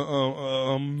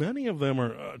of them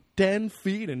are 10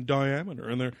 feet in diameter,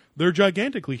 and they're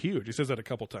gigantically huge. He says that a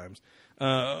couple times.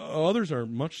 Others are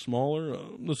much smaller,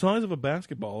 the size of a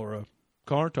basketball or a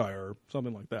car tire or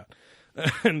something like that.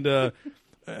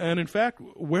 And in fact,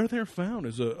 where they're found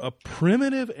is a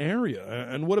primitive area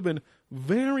and would have been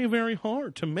very, very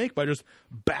hard to make by just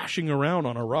bashing around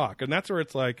on a rock. And that's where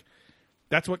it's like,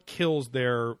 that's what kills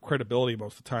their credibility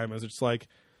most of the time, is it's like,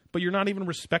 but you're not even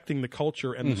respecting the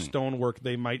culture and the stonework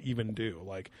they might even do.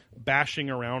 Like bashing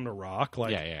around a rock.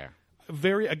 Like,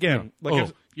 very, again,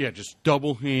 just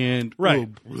double hand. Right.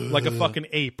 Like a fucking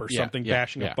ape or something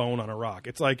bashing a bone on a rock.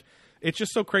 It's like, it's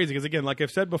just so crazy. Because again, like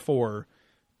I've said before,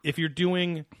 if you're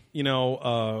doing,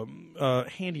 handyman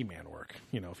work,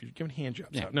 if you're giving hand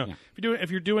jobs out,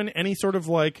 if you're doing any sort of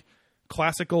like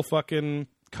classical fucking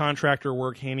contractor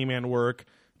work, handyman work,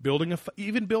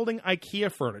 even building IKEA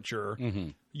furniture,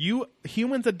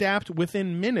 humans adapt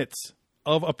within minutes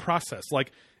of a process.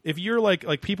 Like if you're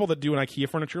like people that do an IKEA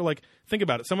furniture, like think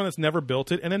about it, someone that's never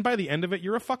built it, and then by the end of it,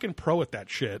 you're a fucking pro at that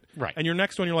shit. Right. And your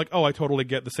next one, you're like, oh, I totally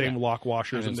get the same lock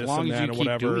washers and this and that and whatever. As long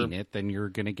as you keep doing it, then you're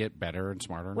going to get better and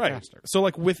smarter and faster. So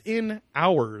like within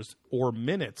hours or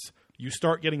minutes, you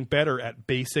start getting better at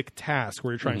basic tasks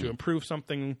where you're trying to improve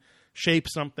something, shape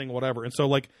something, whatever. And so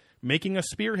like making a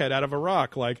spearhead out of a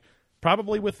rock, like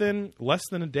probably within less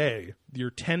than a day, you're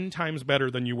 10 times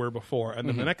better than you were before. And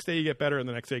then the next day you get better, and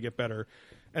the next day you get better.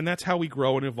 And that's how we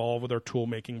grow and evolve with our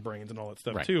tool-making brains and all that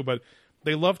stuff, too. But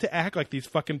they love to act like these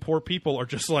fucking poor people are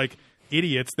just, like,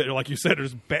 idiots that are, like you said, are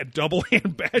just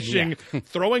double-hand bashing,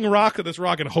 throwing rock at this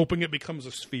rock and hoping it becomes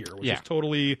a sphere, which is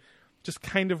totally just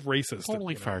kind of racist.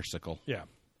 Totally farcical. Yeah.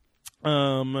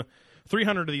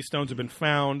 300 of these stones have been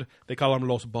found. They call them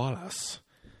los bolas.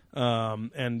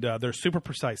 And they're super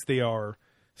precise. They are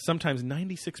sometimes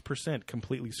 96%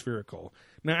 completely spherical.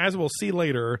 Now, as we'll see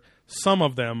later, some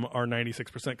of them are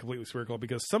 96% completely spherical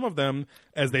because some of them,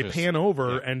 as they pan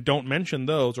over and don't mention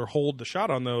those or hold the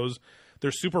shot on those,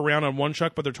 they're super round on one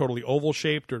chuck, but they're totally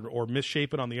oval-shaped or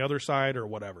misshapen on the other side or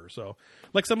whatever. So,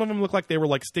 like, some of them look like they were,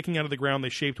 like, sticking out of the ground. They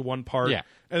shaped one part, and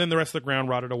then the rest of the ground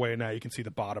rotted away, and now you can see the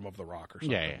bottom of the rock or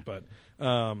something. But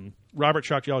Robert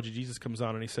Shock Geology Jesus comes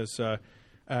on, and he says,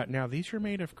 now, these are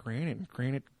made of granite and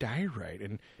granite diorite,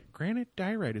 and granite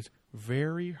diorite is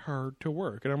very hard to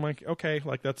work. And I'm like, okay,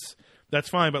 like that's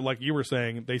fine, but like you were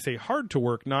saying, they say hard to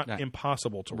work, not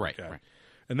impossible to work at. Right.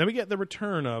 And then we get the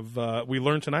return of, we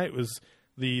learned tonight, was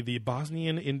the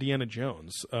Bosnian Indiana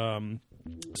Jones,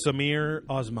 Samir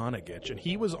Osmanagic, and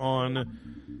he was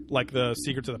on like the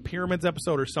Secrets of the Pyramids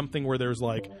episode or something where there's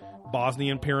like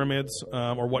Bosnian pyramids,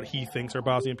 or what he thinks are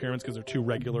Bosnian pyramids because they're too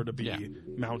regular to be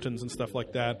mountains and stuff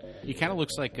like that. He kind of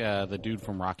looks like the dude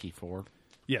from Rocky IV.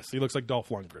 Yes, he looks like Dolph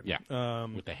Lundgren. Yeah,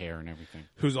 with the hair and everything.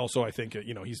 Who's also, I think,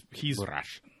 he's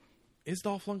Russian. Is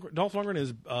Dolph Lundgren? Dolph Lundgren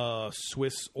is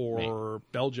Swiss or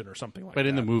Belgian or something like that. But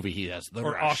in the movie, he has the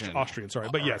Russian. Austrian, sorry.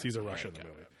 But yes, he's a Russian in the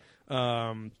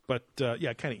movie.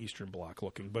 Yeah, kind of Eastern Bloc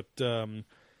looking. But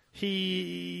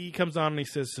he comes on and he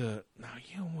says, now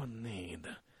you will need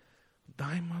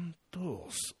diamond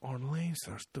tools or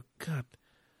lasers to cut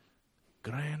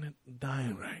granite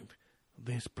direct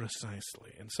this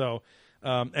precisely. And so,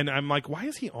 and I'm like, why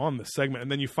is he on this segment?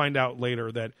 And then you find out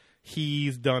later that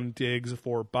he's done digs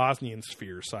for Bosnian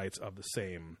sphere sites of the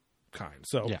same kind.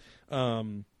 So,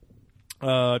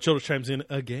 Childress chimes in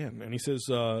again, and he says,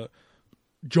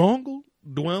 jungle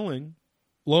dwelling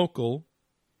local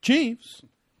chiefs.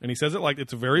 And he says it like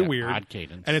it's very weird. Odd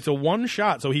cadence. And it's a one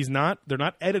shot, so they're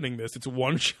not editing this. It's a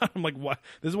one shot. I'm like, what?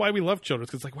 This is why we love Childress,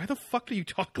 because it's like, why the fuck do you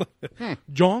talk like that?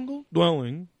 Jungle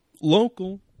dwelling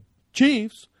local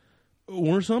chiefs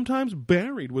were sometimes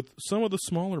buried with some of the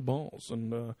smaller balls,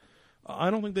 and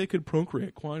I don't think they could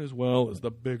procreate quite as well as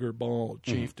the bigger ball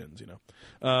chieftains, you know.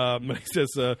 But he says,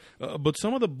 but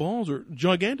some of the balls are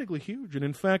gigantically huge, and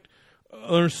in fact,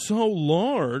 they're so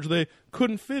large they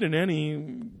couldn't fit in any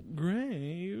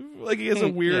grave. Like he has a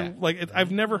weird,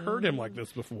 I've never heard him like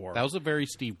this before. That was a very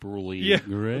Steve Brule.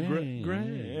 Grave.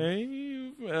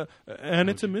 And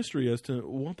it's a mystery as to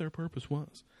what their purpose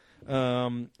was.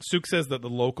 Suk says that the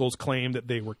locals claim that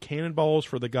they were cannonballs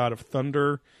for the god of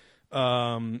thunder,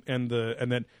 and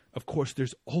that of course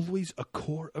there's always a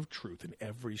core of truth in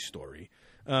every story,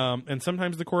 and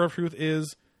sometimes the core of truth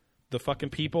is the fucking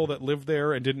people that lived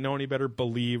there and didn't know any better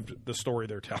believed the story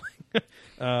they're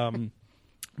telling.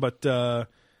 But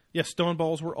stone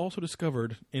balls were also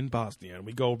discovered in Bosnia, and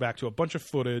we go back to a bunch of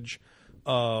footage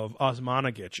of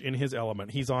Osmanagic in his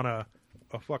element. He's on a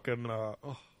fucking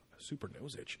super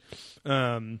nose itch. He's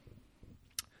on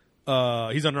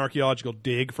an archaeological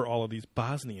dig for all of these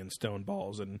Bosnian stone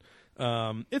balls, and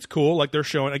it's cool. Like they're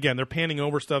showing, again, they're panning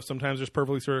over stuff. Sometimes there's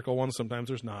perfectly spherical ones, sometimes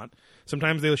there's not.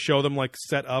 Sometimes they show them like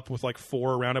set up with like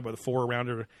four around it, but the four around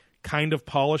it are kind of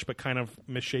polished but kind of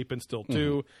misshapen still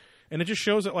too. And it just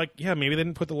shows that, like, yeah, maybe they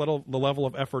didn't put the level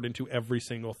of effort into every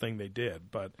single thing they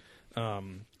did. But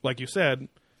like you said,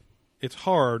 it's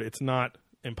hard. It's not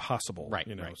impossible, right?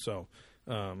 You know, right. So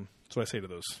that's what I say to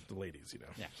the ladies, you know.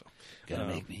 Yeah. So, gotta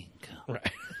make me come.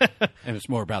 Right. And it's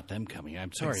more about them coming.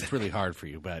 I'm sorry, It's really hard for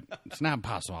you, but it's not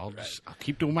impossible. I'll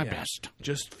keep doing my best.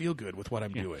 Just feel good with what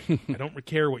I'm doing. I don't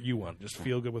care what you want. Just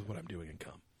feel good with what I'm doing and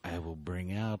come. I will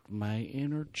bring out my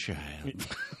inner child.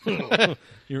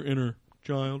 Your inner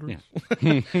child. Yeah.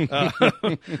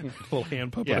 Little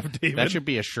hand puppet of David. That should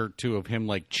be a shirt, too, of him,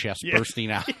 like, chest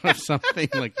bursting out or something,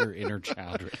 like your inner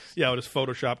child. Yeah, I'll just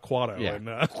Photoshop Quado and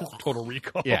Total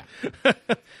Recall. Yeah.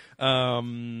 I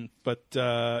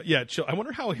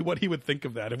wonder what he would think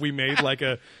of that if we made like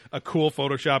a cool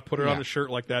Photoshop, put it on a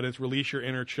shirt like that, and release your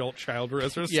inner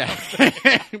childress or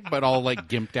something. But all like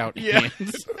gimped out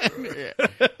hands.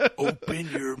 Open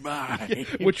your mind.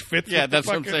 Which fits. Yeah, that's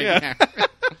what I'm saying.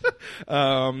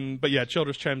 But yeah,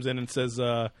 Childress chimes in and says,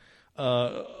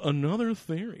 another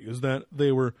theory is that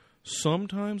they were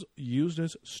sometimes used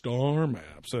as star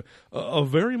maps,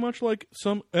 very much like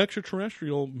some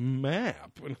extraterrestrial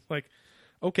map. And like,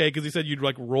 okay, because he said you'd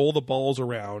like roll the balls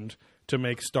around to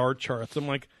make star charts. I'm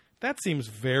like, that seems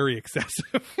very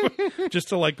excessive. Just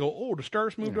to like go, oh, the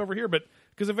stars moved over here, but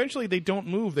because eventually they don't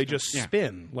move, they just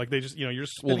spin. Like they just, you're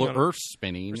spinning. Well, the Earth's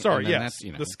spinning. Sorry, yes,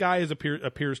 that's, the sky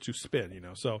appears to spin.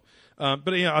 So,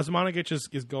 but yeah, Osmanagic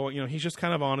is going. He's just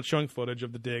kind of on it, showing footage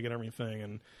of the dig and everything,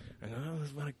 and oh,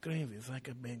 it's very crazy. It's like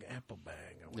a big apple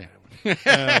bag or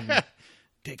whatever.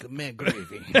 Take a mad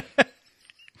gravy.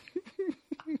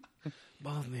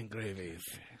 Bosnian gravy is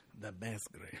the best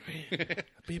gravy.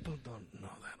 People don't know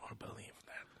that or believe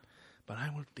that, but I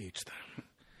will teach them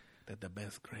that the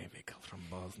best gravy comes from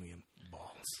Bosnian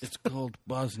balls. It's called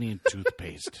Bosnian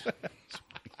toothpaste.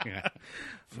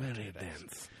 Very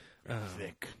dense,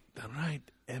 thick. The right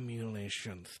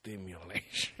emulation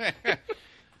stimulation.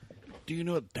 Do you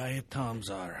know what diatoms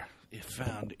are? If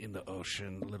found in the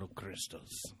ocean, little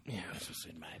crystals. Yes. This was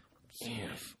in my...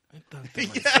 Yes. I thought to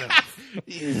myself.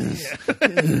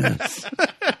 Yes.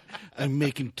 I'm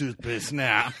making toothpaste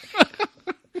now.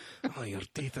 Oh, your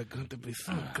teeth are going to be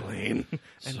so clean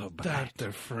and so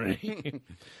tartar-free.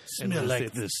 Smell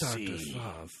like the sea.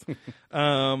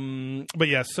 But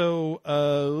yeah, so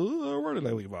where did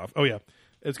I leave off? Oh yeah,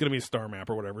 it's going to be a star map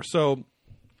or whatever. So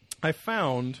I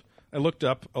found I looked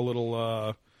up a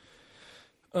little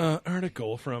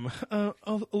article from a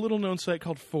little known site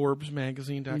called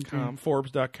ForbesMagazine.com.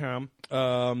 Forbes.com.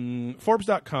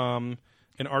 Forbes.com.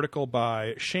 An article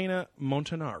by Shayna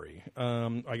Montanari.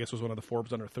 I guess was one of the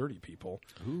Forbes under 30 people.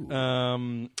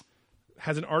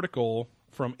 Has an article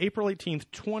from April 18th,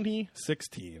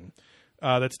 2016.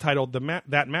 That's titled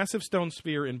 "That Massive Stone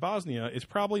Sphere in Bosnia is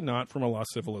Probably Not from a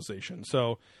Lost Civilization."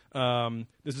 So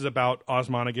this is about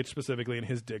Osmanagic specifically and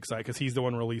his dig site, because he's the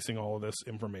one releasing all of this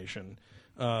information.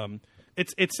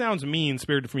 It sounds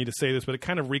mean-spirited for me to say this, but it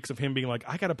kind of reeks of him being like,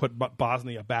 I got to put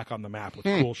Bosnia back on the map with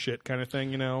cool shit kind of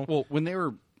thing, you know? Well, when they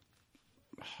were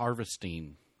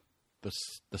harvesting the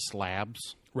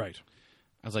slabs, Right.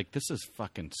 I was like, this is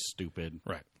fucking stupid.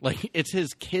 Right. Like, it's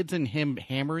his kids and him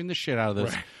hammering the shit out of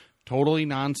this. Right. Totally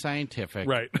non-scientific.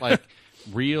 Right. Like,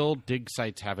 real dig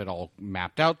sites have it all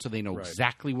mapped out so they know Right.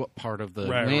 exactly what part of the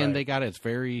Right, land right. they got. It's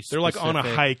very They're like on a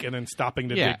specific. hike and then stopping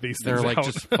to dig these they're things like out.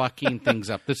 just fucking things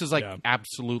up. This is like Yeah.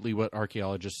 absolutely what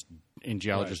archaeologists and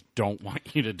geologists don't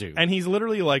want you to do. And he's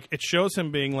literally like, it shows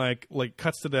him being like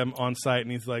cuts to them on site,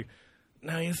 and he's like,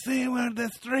 now you see where the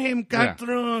stream cut Yeah.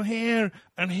 through here,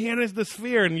 and here is the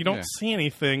sphere, and you don't Yeah. see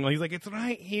anything. Like, he's like, it's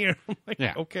right here. I'm like,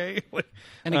 Yeah. okay. Like,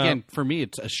 And again, for me,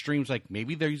 it's a stream's like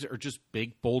maybe these are just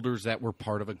big boulders that were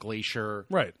part of a glacier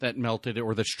Right. that melted,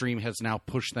 or the stream has now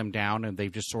pushed them down and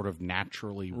they've just sort of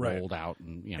naturally Right. rolled out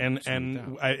and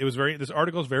and it was this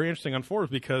article is very interesting on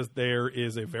Forbes because there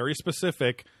is a very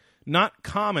specific, not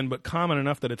common, but common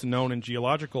enough that it's known in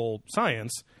geological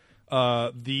science.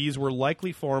 These were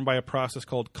likely formed by a process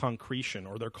called concretion,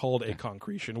 or they're called a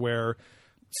concretion, where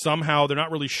somehow they're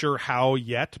not really sure how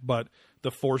yet, but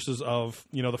the forces of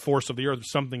the force of the earth,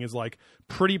 something is like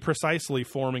pretty precisely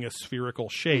forming a spherical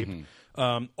shape,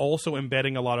 also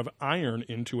embedding a lot of iron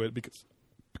into it because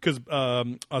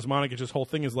Osmanagic's whole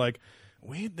thing is like,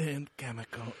 we did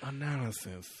chemical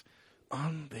analysis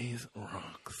on these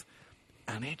rocks,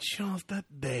 and it shows that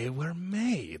they were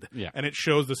made. Yeah. And it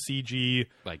shows the CG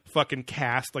Like- fucking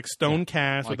cast, like stone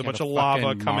cast like with a at bunch of lava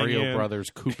fucking coming Mario in. Brothers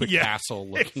Koopa Yeah, Castle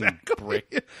looking exactly.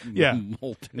 brick. Yeah.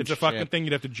 molten It's a fucking shit. thing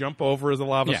you'd have to jump over as the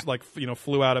lava Yeah.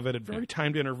 flew out of it at very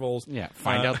timed intervals. Yeah,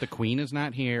 find out the queen is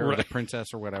not here, or the princess,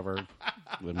 or whatever.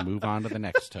 Then move on to the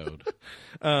next toad.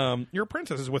 Your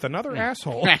princess is with another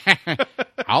asshole.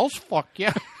 I'll fuck you.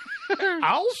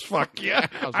 I'll fuck you.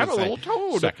 I'm a little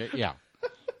toad. Suck it, yeah.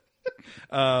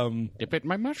 Dip it in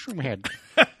my mushroom head.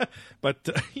 But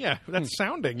that's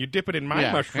sounding. You dip it in my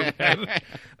Yeah. mushroom head.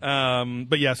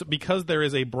 But yes, because there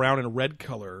is a brown and red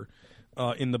color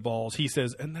in the balls, he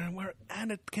says, and there were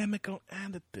chemical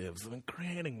additives in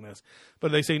creating this.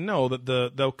 But they say no, that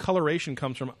the coloration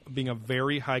comes from being a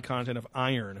very high content of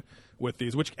iron with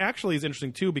these, which actually is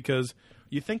interesting too, because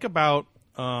you think about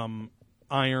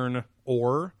iron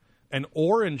ore. And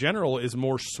ore in general is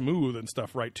more smooth and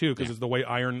stuff, right? Too, because it's the way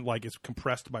iron is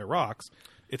compressed by rocks.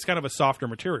 It's kind of a softer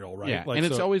material, right? Yeah, and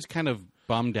it's always kind of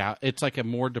bummed out. It's like a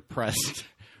more depressed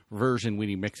version when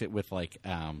you mix it with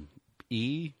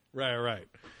E. right.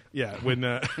 Yeah, when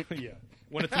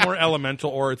when it's more elemental,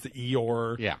 or it's the E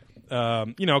ore. Yeah.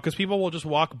 Because people will just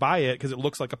walk by it because it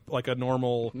looks like a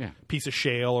normal Yeah. piece of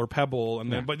shale or pebble,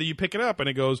 and then but then you pick it up and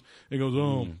it goes.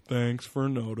 Oh, thanks for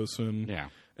noticing. Yeah.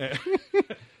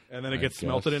 And then it gets guess.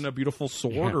 smelted in a beautiful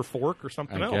sword or fork or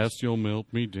something I else. guess you'll melt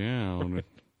me down.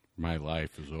 My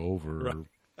life is over.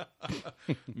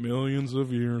 Millions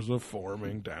of years of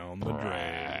forming down the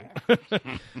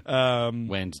drain.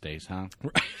 Wednesdays, huh?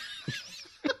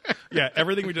 Yeah,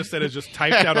 everything we just said is just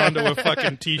typed out onto a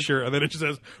fucking T-shirt, and then it just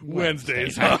says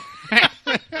Wednesdays.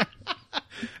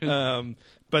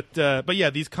 But yeah,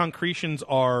 these concretions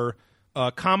are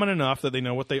common enough that they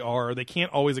know what they are. They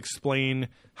can't always explain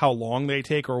how long they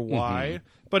take or why,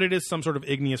 but it is some sort of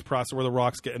igneous process where the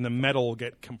rocks and the metal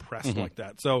get compressed like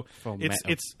that. So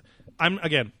it's. I'm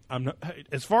not,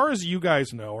 as far as you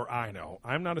guys know, or I know,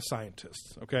 I'm not a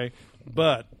scientist, okay?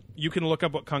 But you can look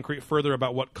up further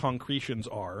about what concretions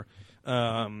are.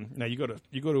 Now you go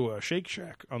to a Shake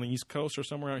Shack on the East Coast or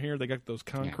somewhere out here. They got those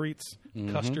concretes,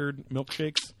 custard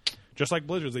milkshakes, just like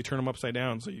blizzards. They turn them upside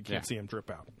down so you can't see them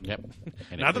drip out. Yep.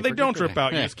 Not that they don't drip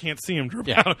out, you just can't see them drip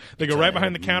Yeah. out. They go right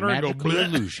behind the counter and go. Magical Bleh.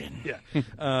 illusion.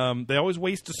 Yeah. They always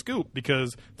waste a scoop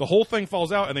because the whole thing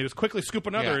falls out, and they just quickly scoop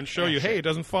another Yeah. and show you, hey, it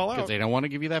doesn't fall Because out. they don't want to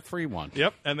give you that free one.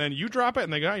 Yep, and then you drop it,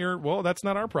 and they got that's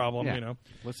not our problem, Yeah.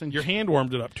 Listen, Your hand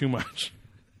warmed it up too much.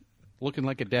 looking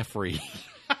like a deaf-free.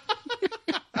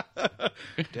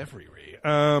 Definitely.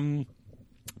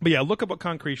 But yeah, look up what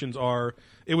concretions are.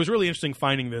 It was really interesting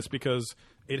finding this because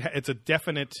it's a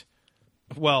definite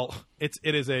Well, it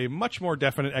is a much more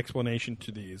definite explanation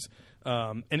to these.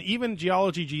 And even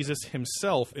Geology Jesus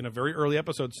himself, in a very early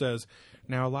episode, says,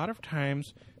 now, a lot of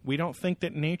times, we don't think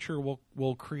that nature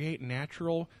will create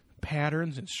natural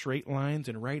patterns and straight lines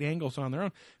and right angles on their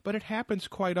own, but it happens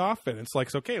quite often. It's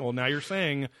like, okay, well, now you're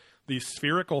saying these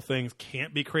spherical things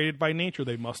can't be created by nature.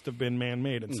 They must have been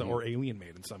man-made or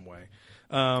alien-made in some way.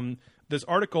 This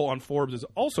article on Forbes is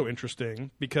also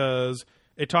interesting because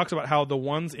it talks about how the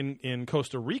ones in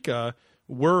Costa Rica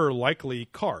were likely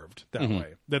carved that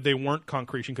way, that they weren't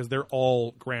concretion because they're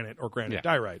all granite or granite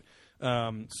diorite.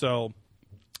 So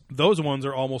those ones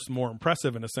are almost more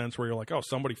impressive in a sense where you're like, oh,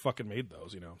 somebody fucking made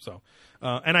those, you know. So,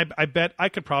 and I bet I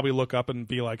could probably look up and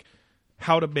be like,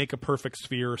 how to make a perfect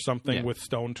sphere or something with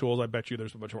stone tools. I bet you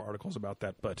there's a bunch of articles about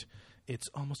that, but it's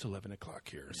almost 11 o'clock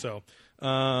here. So,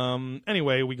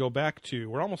 anyway, we go back to,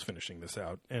 we're almost finishing this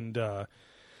out, and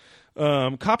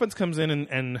Coppins comes in,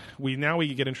 and we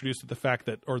get introduced to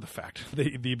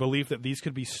the belief that these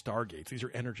could be stargates. These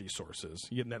are energy sources.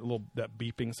 You getting that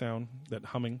beeping sound, that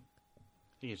humming?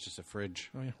 I think it's just a fridge.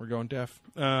 Oh yeah, we're going deaf.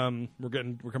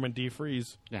 We're coming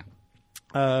defreeze.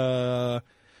 Yeah.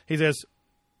 He says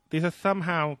these are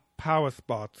somehow power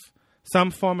spots,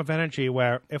 some form of energy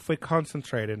where if we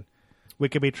concentrated, we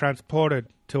could be transported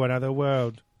to another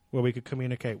world where we could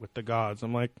communicate with the gods.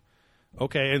 I'm like,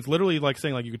 okay, and it's literally like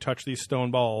saying like you could touch these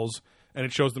stone balls and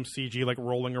it shows them CG like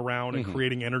rolling around and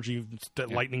creating energy,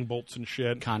 lightning bolts and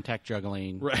shit. Contact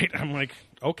juggling. Right. I'm like,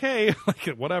 okay, like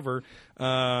whatever.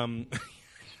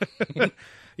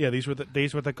 Yeah, these were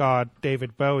the god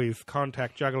David Bowie's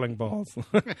contact juggling balls.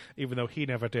 Even though he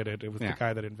never did it, it was the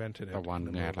guy that invented it. The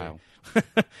one,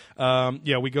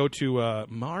 yeah, we go to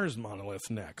Mars monoliths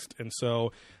next, and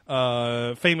so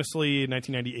famously, in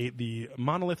 1998, the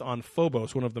monolith on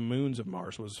Phobos, one of the moons of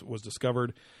Mars, was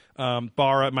discovered.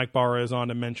 Mike Barra is on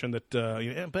to mention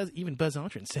that even Buzz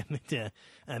Aldrin said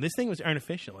that this thing was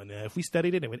artificial, and if we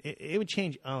studied it, it would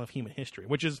change all of human history.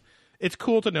 Which is, it's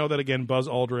cool to know that again, Buzz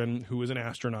Aldrin, who is an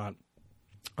astronaut,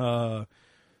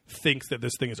 thinks that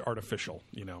this thing is artificial.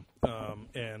 I'm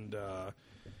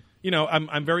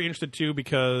very interested too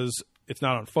because it's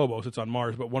not on Phobos, it's on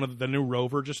Mars. But the new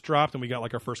rover just dropped, and we got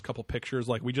like our first couple pictures.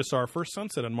 Like we just saw our first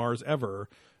sunset on Mars ever,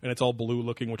 and it's all blue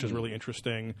looking, which is really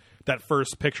interesting. That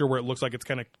first picture where it looks like it's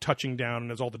kind of touching down,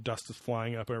 and as all the dust is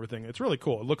flying up and everything, it's really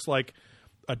cool. It looks like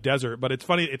a desert, but it's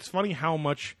funny. It's funny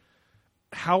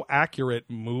how accurate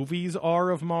movies are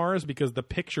of Mars because the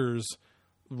pictures,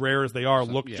 rare as they are,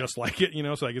 look just like it.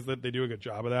 So I guess that they do a good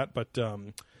job of that,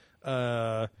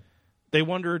 but. They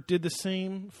wonder, did the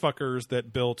same fuckers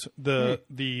that built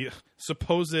the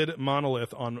supposed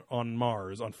monolith on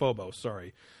Mars, on Phobos,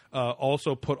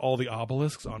 also put all the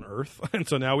obelisks on Earth? And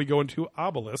so now we go into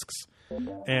obelisks,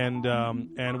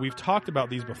 and we've talked about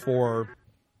these before.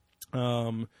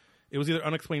 It was either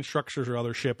unexplained structures or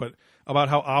other shit, but about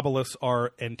how obelisks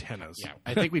are antennas. Yeah,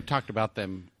 I think we've talked about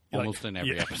them almost in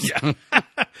every episode.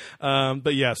 Yeah.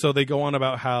 But yeah, so they go on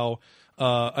about how,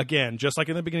 again, just like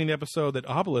in the beginning of the episode, that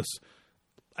obelisks,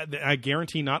 I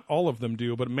guarantee not all of them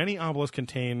do, but many obelisks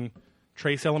contain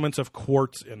trace elements of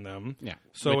quartz in them. Yeah.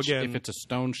 So which, again, if it's a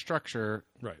stone structure,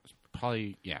 right,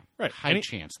 probably right, high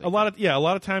chance. A lot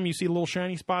of time you see little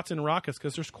shiny spots in rockets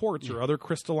because there's quartz or other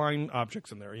crystalline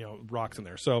objects in there, rocks in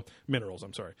there. So minerals.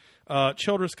 I'm sorry.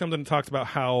 Childress comes in and talks about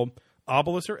how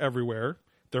obelisks are everywhere.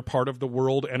 They're part of the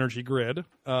world energy grid.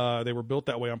 They were built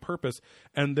that way on purpose,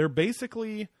 and they're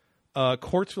basically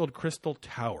quartz-filled crystal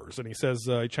towers. And he says,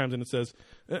 he chimes in and says,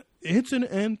 it's an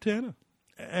antenna.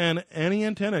 And any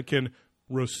antenna can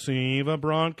receive a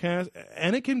broadcast,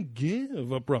 and it can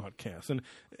give a broadcast. And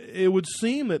it would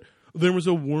seem that there was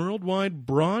a worldwide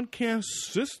broadcast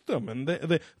system, and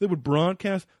they would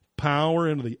broadcast power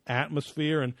into the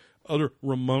atmosphere, and other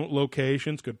remote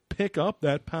locations could pick up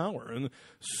that power. And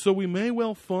so we may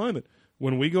well find that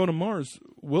when we go to Mars,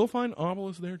 we'll find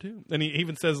obelisks there too. And he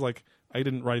even says, like, I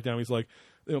didn't write it down. He's like,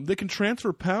 they can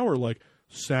transfer power like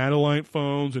satellite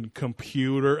phones and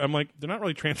computer. I'm like, they're not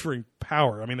really transferring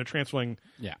power. I mean, they're transferring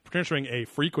a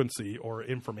frequency or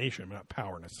information, not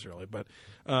power necessarily. But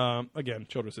again,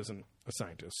 Childress isn't a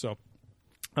scientist. So,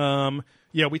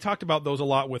 we talked about those a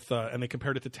lot with, and they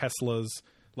compared it to Tesla's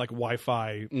like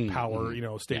Wi-Fi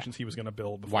power, stations he was going to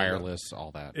build. Wireless,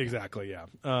 all that. Exactly, yeah.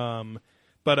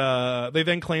 But they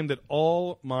then claimed that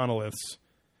all monoliths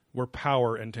were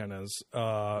power antennas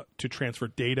to transfer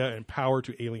data and power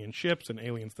to alien ships and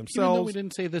aliens themselves. Even though we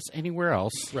didn't say this anywhere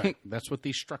else, right. That's what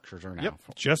these structures are now. Yep.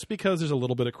 Just because there's a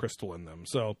little bit of crystal in them.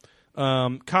 So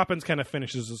Coppins kind of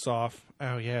finishes us off.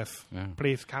 Oh, yes. Yeah.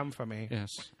 Please come for me. Yes.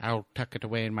 I'll tuck it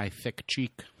away in my thick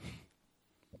cheek.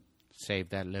 Save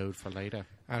that load for later.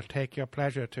 I'll take your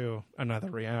pleasure to another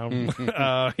realm.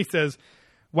 He says,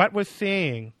 what we're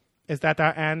seeing is that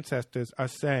our ancestors are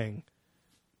saying...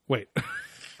 Wait.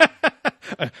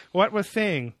 What we're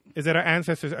seeing is that our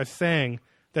ancestors are saying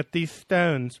that these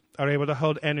stones are able to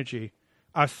hold energy,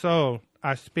 our soul,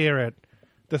 our spirit,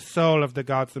 the soul of the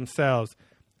gods themselves,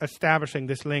 establishing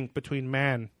this link between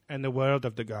man and the world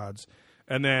of the gods.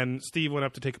 And then Steve went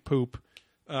up to take a poop,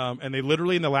 and they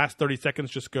literally in the last 30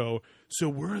 seconds just go, so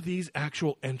were these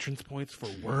actual entrance points for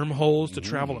wormholes to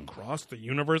travel across the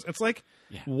universe? It's like,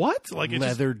 what? Like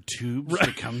leathered tubes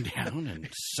to come down and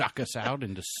suck us out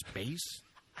into space?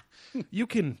 You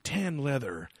can tan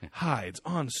leather hides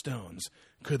on stones.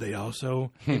 Could they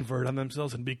also invert on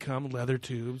themselves and become leather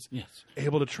tubes? Yes.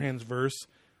 Able to transverse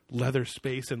leather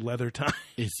space and leather time.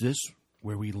 Is this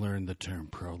where we learn the term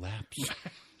prolapse?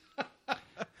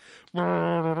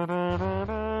 But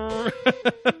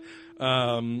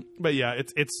yeah,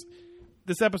 it's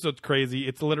this episode's crazy.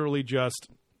 It's literally just,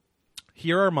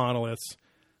 here are monoliths.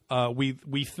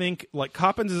 We think, like,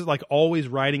 Coppins is like always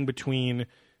riding between,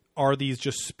 are these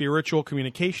just spiritual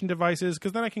communication devices?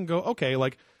 Because then I can go, okay,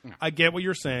 like, I get what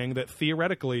you're saying, that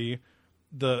theoretically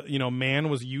man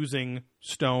was using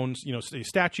stones,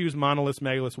 statues, monoliths,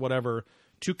 megaliths, whatever,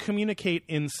 to communicate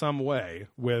in some way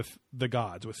with the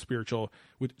gods, with spiritual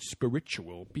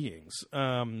beings.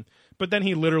 But then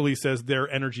he literally says they're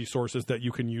energy sources that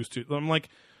you can use to. I'm like,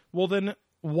 well, then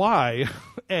why?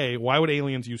 A, why would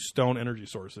aliens use stone energy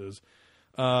sources?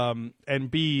 And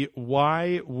B,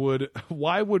 why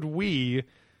would we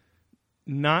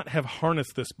not have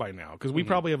harnessed this by now? Because we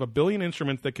probably have a billion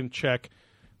instruments that can check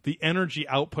the energy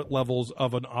output levels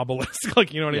of an obelisk.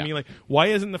 Like, you know what I mean? Like, why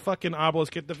isn't the fucking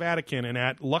obelisk at the Vatican and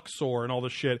at Luxor and all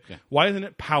this shit? Yeah. Why isn't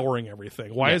it powering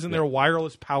everything? Why isn't there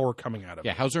wireless power coming out of it?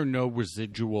 Yeah, how's there no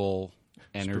residual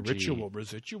energy?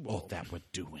 Residual. Oh, that would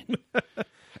do it.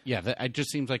 Yeah, it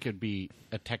just seems like it'd be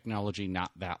a technology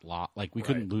not that lot. Like, we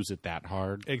couldn't lose it that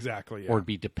hard. Exactly, yeah. Or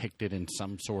be depicted in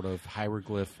some sort of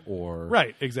hieroglyph or...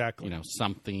 Right, exactly.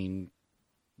 Something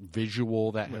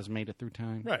visual that has made it through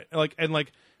time. Right.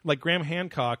 Like Graham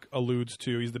Hancock alludes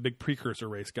to, he's the big precursor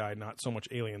race guy, not so much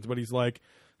aliens, but he's like,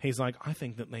 I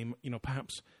think that they,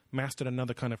 perhaps mastered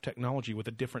another kind of technology with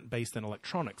a different base than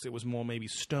electronics. It was more maybe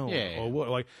stone or wood.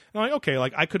 Like, and I'm like, okay,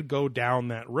 like, I could go down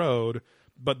that road,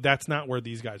 but that's not where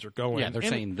these guys are going. Yeah, they're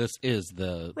saying this is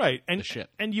the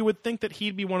shit. And you would think that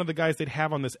he'd be one of the guys they'd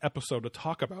have on this episode to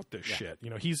talk about this shit.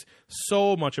 He's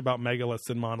so much about megaliths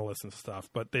and monoliths and stuff,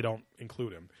 but they don't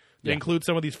include him. They include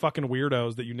some of these fucking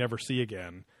weirdos that you never see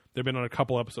again. They've been on a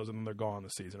couple episodes and then they're gone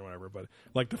this season or whatever. But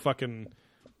like the fucking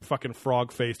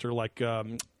frog faced, or like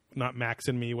not Max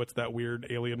and Me. What's that weird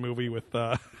alien movie with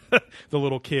the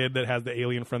little kid that has the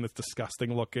alien friend that's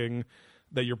disgusting looking,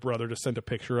 that your brother just sent a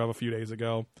picture of a few days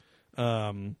ago?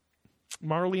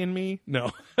 Marley and Me? No.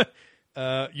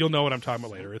 You'll know what I'm talking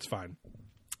about later. It's fine.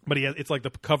 But it's like the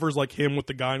cover's like him with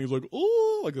the guy, and he's like,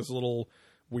 oh, like this little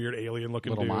weird alien looking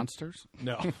little dude. Monsters?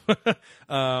 No.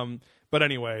 But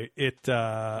anyway,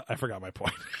 I forgot my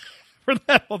point. For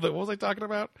that, what was I talking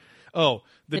about? Oh,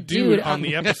 the dude on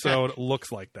the episode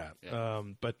looks like that.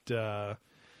 Yeah.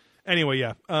 Anyway,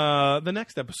 yeah. The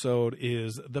next episode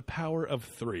is The Power of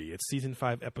Three. It's season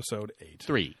 5, episode 8.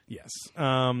 3. Yes.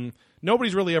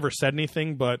 Nobody's really ever said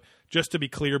anything, but just to be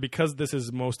clear, because this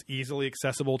is most easily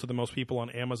accessible to the most people on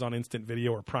Amazon Instant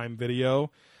Video or Prime Video,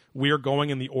 we are going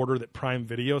in the order that Prime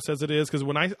Video says it is. Because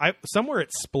when I somewhere it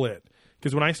split.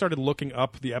 Because when I started looking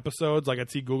up the episodes, like I'd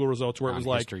see Google results where it was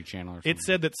like, History Channel or it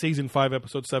said that season 5,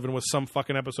 episode 7 was some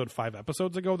fucking episode 5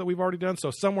 episodes ago that we've already done. So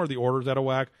somewhere the order's out of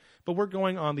whack. But we're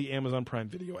going on the Amazon Prime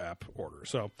Video app order.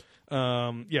 So,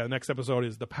 the next episode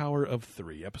is The Power of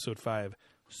Three, episode 5,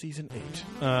 season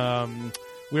 8.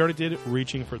 We already did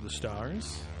Reaching for the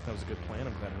Stars. That was a good plan.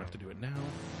 I'm glad I don't have to do it now.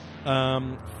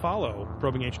 Follow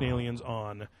Probing Ancient Aliens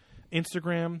on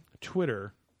Instagram,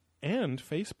 Twitter, and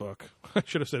Facebook. I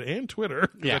should have said and Twitter.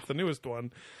 Yeah. That's the newest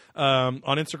one. On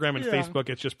Instagram and Facebook,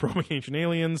 it's just Probing Ancient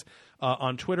Aliens.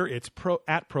 On Twitter, it's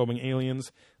at Probing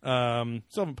Aliens. Still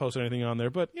haven't posted anything on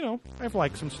there, but, I've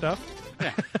liked some stuff.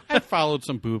 Yeah. I've followed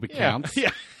some boob accounts.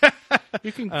 Yeah.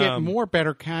 You can get more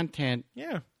better content.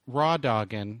 Yeah. Raw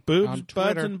dogging. Boobs, on buds,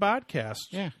 Twitter. and podcasts.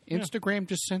 Yeah. Instagram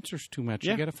just censors too much.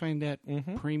 Yeah. You got to find that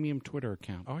premium Twitter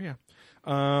account. Oh, yeah.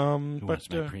 Who wants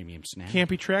my premium snap? Can't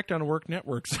be tracked on work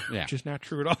networks, yeah. which is not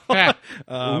true at all. Yeah.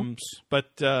 Oops. But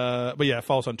yeah,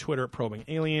 follow us on Twitter at Probing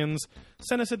Aliens.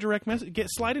 Send us a direct message.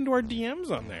 Slide into our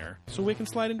DMs on there, so we can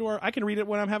slide into I can read it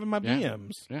when I'm having my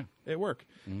DMs. Yeah, at work.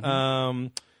 Mm-hmm.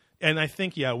 And I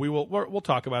think we'll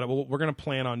talk about it. We're going to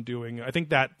plan on doing. I think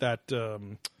that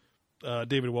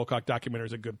David Wilcock documentary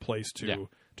is a good place to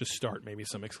start. Maybe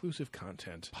some exclusive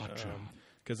content.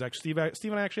 Because Steve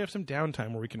and I actually have some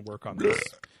downtime where we can work on this.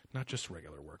 Not just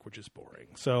regular work, which is boring.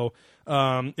 So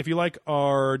if you like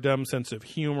our dumb sense of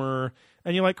humor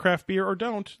and you like craft beer or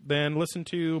don't, then listen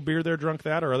to Beer There Drunk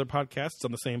That or other podcasts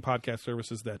on the same podcast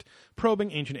services that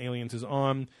Probing Ancient Aliens is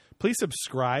on. Please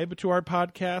subscribe to our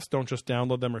podcast. Don't just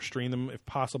download them or stream them if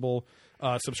possible.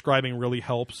 Subscribing really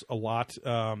helps a lot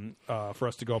for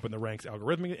us to go up in the ranks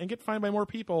algorithmically and get found by more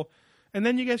people. And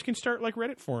then you guys can start like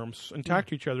Reddit forums and talk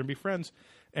to each other and be friends.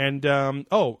 And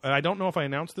I don't know if I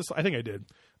announced this. I think I did.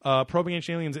 Probing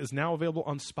Ancient Aliens is now available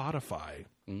on Spotify.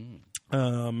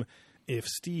 If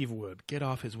Steve would get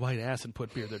off his white ass and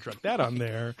put Beer There Drunk That on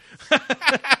there,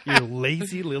 your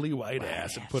lazy lily white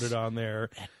ass, and put it on there.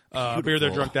 Beer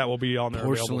There Drunk That will be on there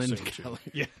available soon too.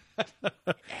 Yeah.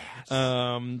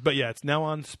 But yeah, it's now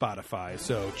on Spotify.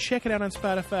 So check it out on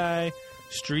Spotify.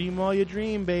 Stream while you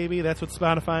dream, baby. That's what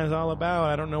Spotify is all about.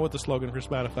 I don't know what the slogan for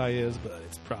Spotify is, but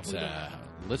it's probably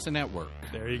listen at work.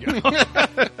 There you go.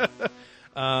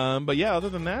 But yeah, other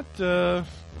than that,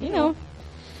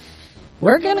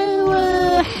 we're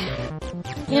gonna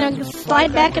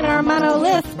slide back in our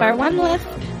monolith, our one list.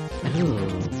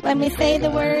 Let me say the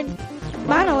word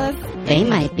monolith. They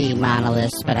might be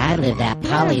monoliths, but I live that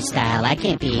poly style. I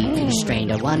can't be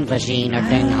constrained to one vagine or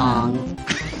ding hong.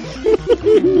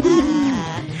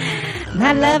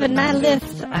 My love and my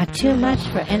lifts are too much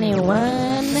for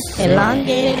anyone.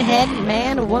 Elongated head,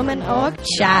 man, woman, or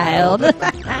child.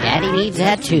 Daddy needs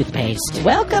that toothpaste.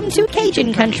 Welcome to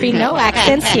Cajun country. No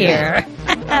accents here.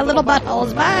 Little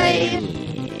buttholes. Bye.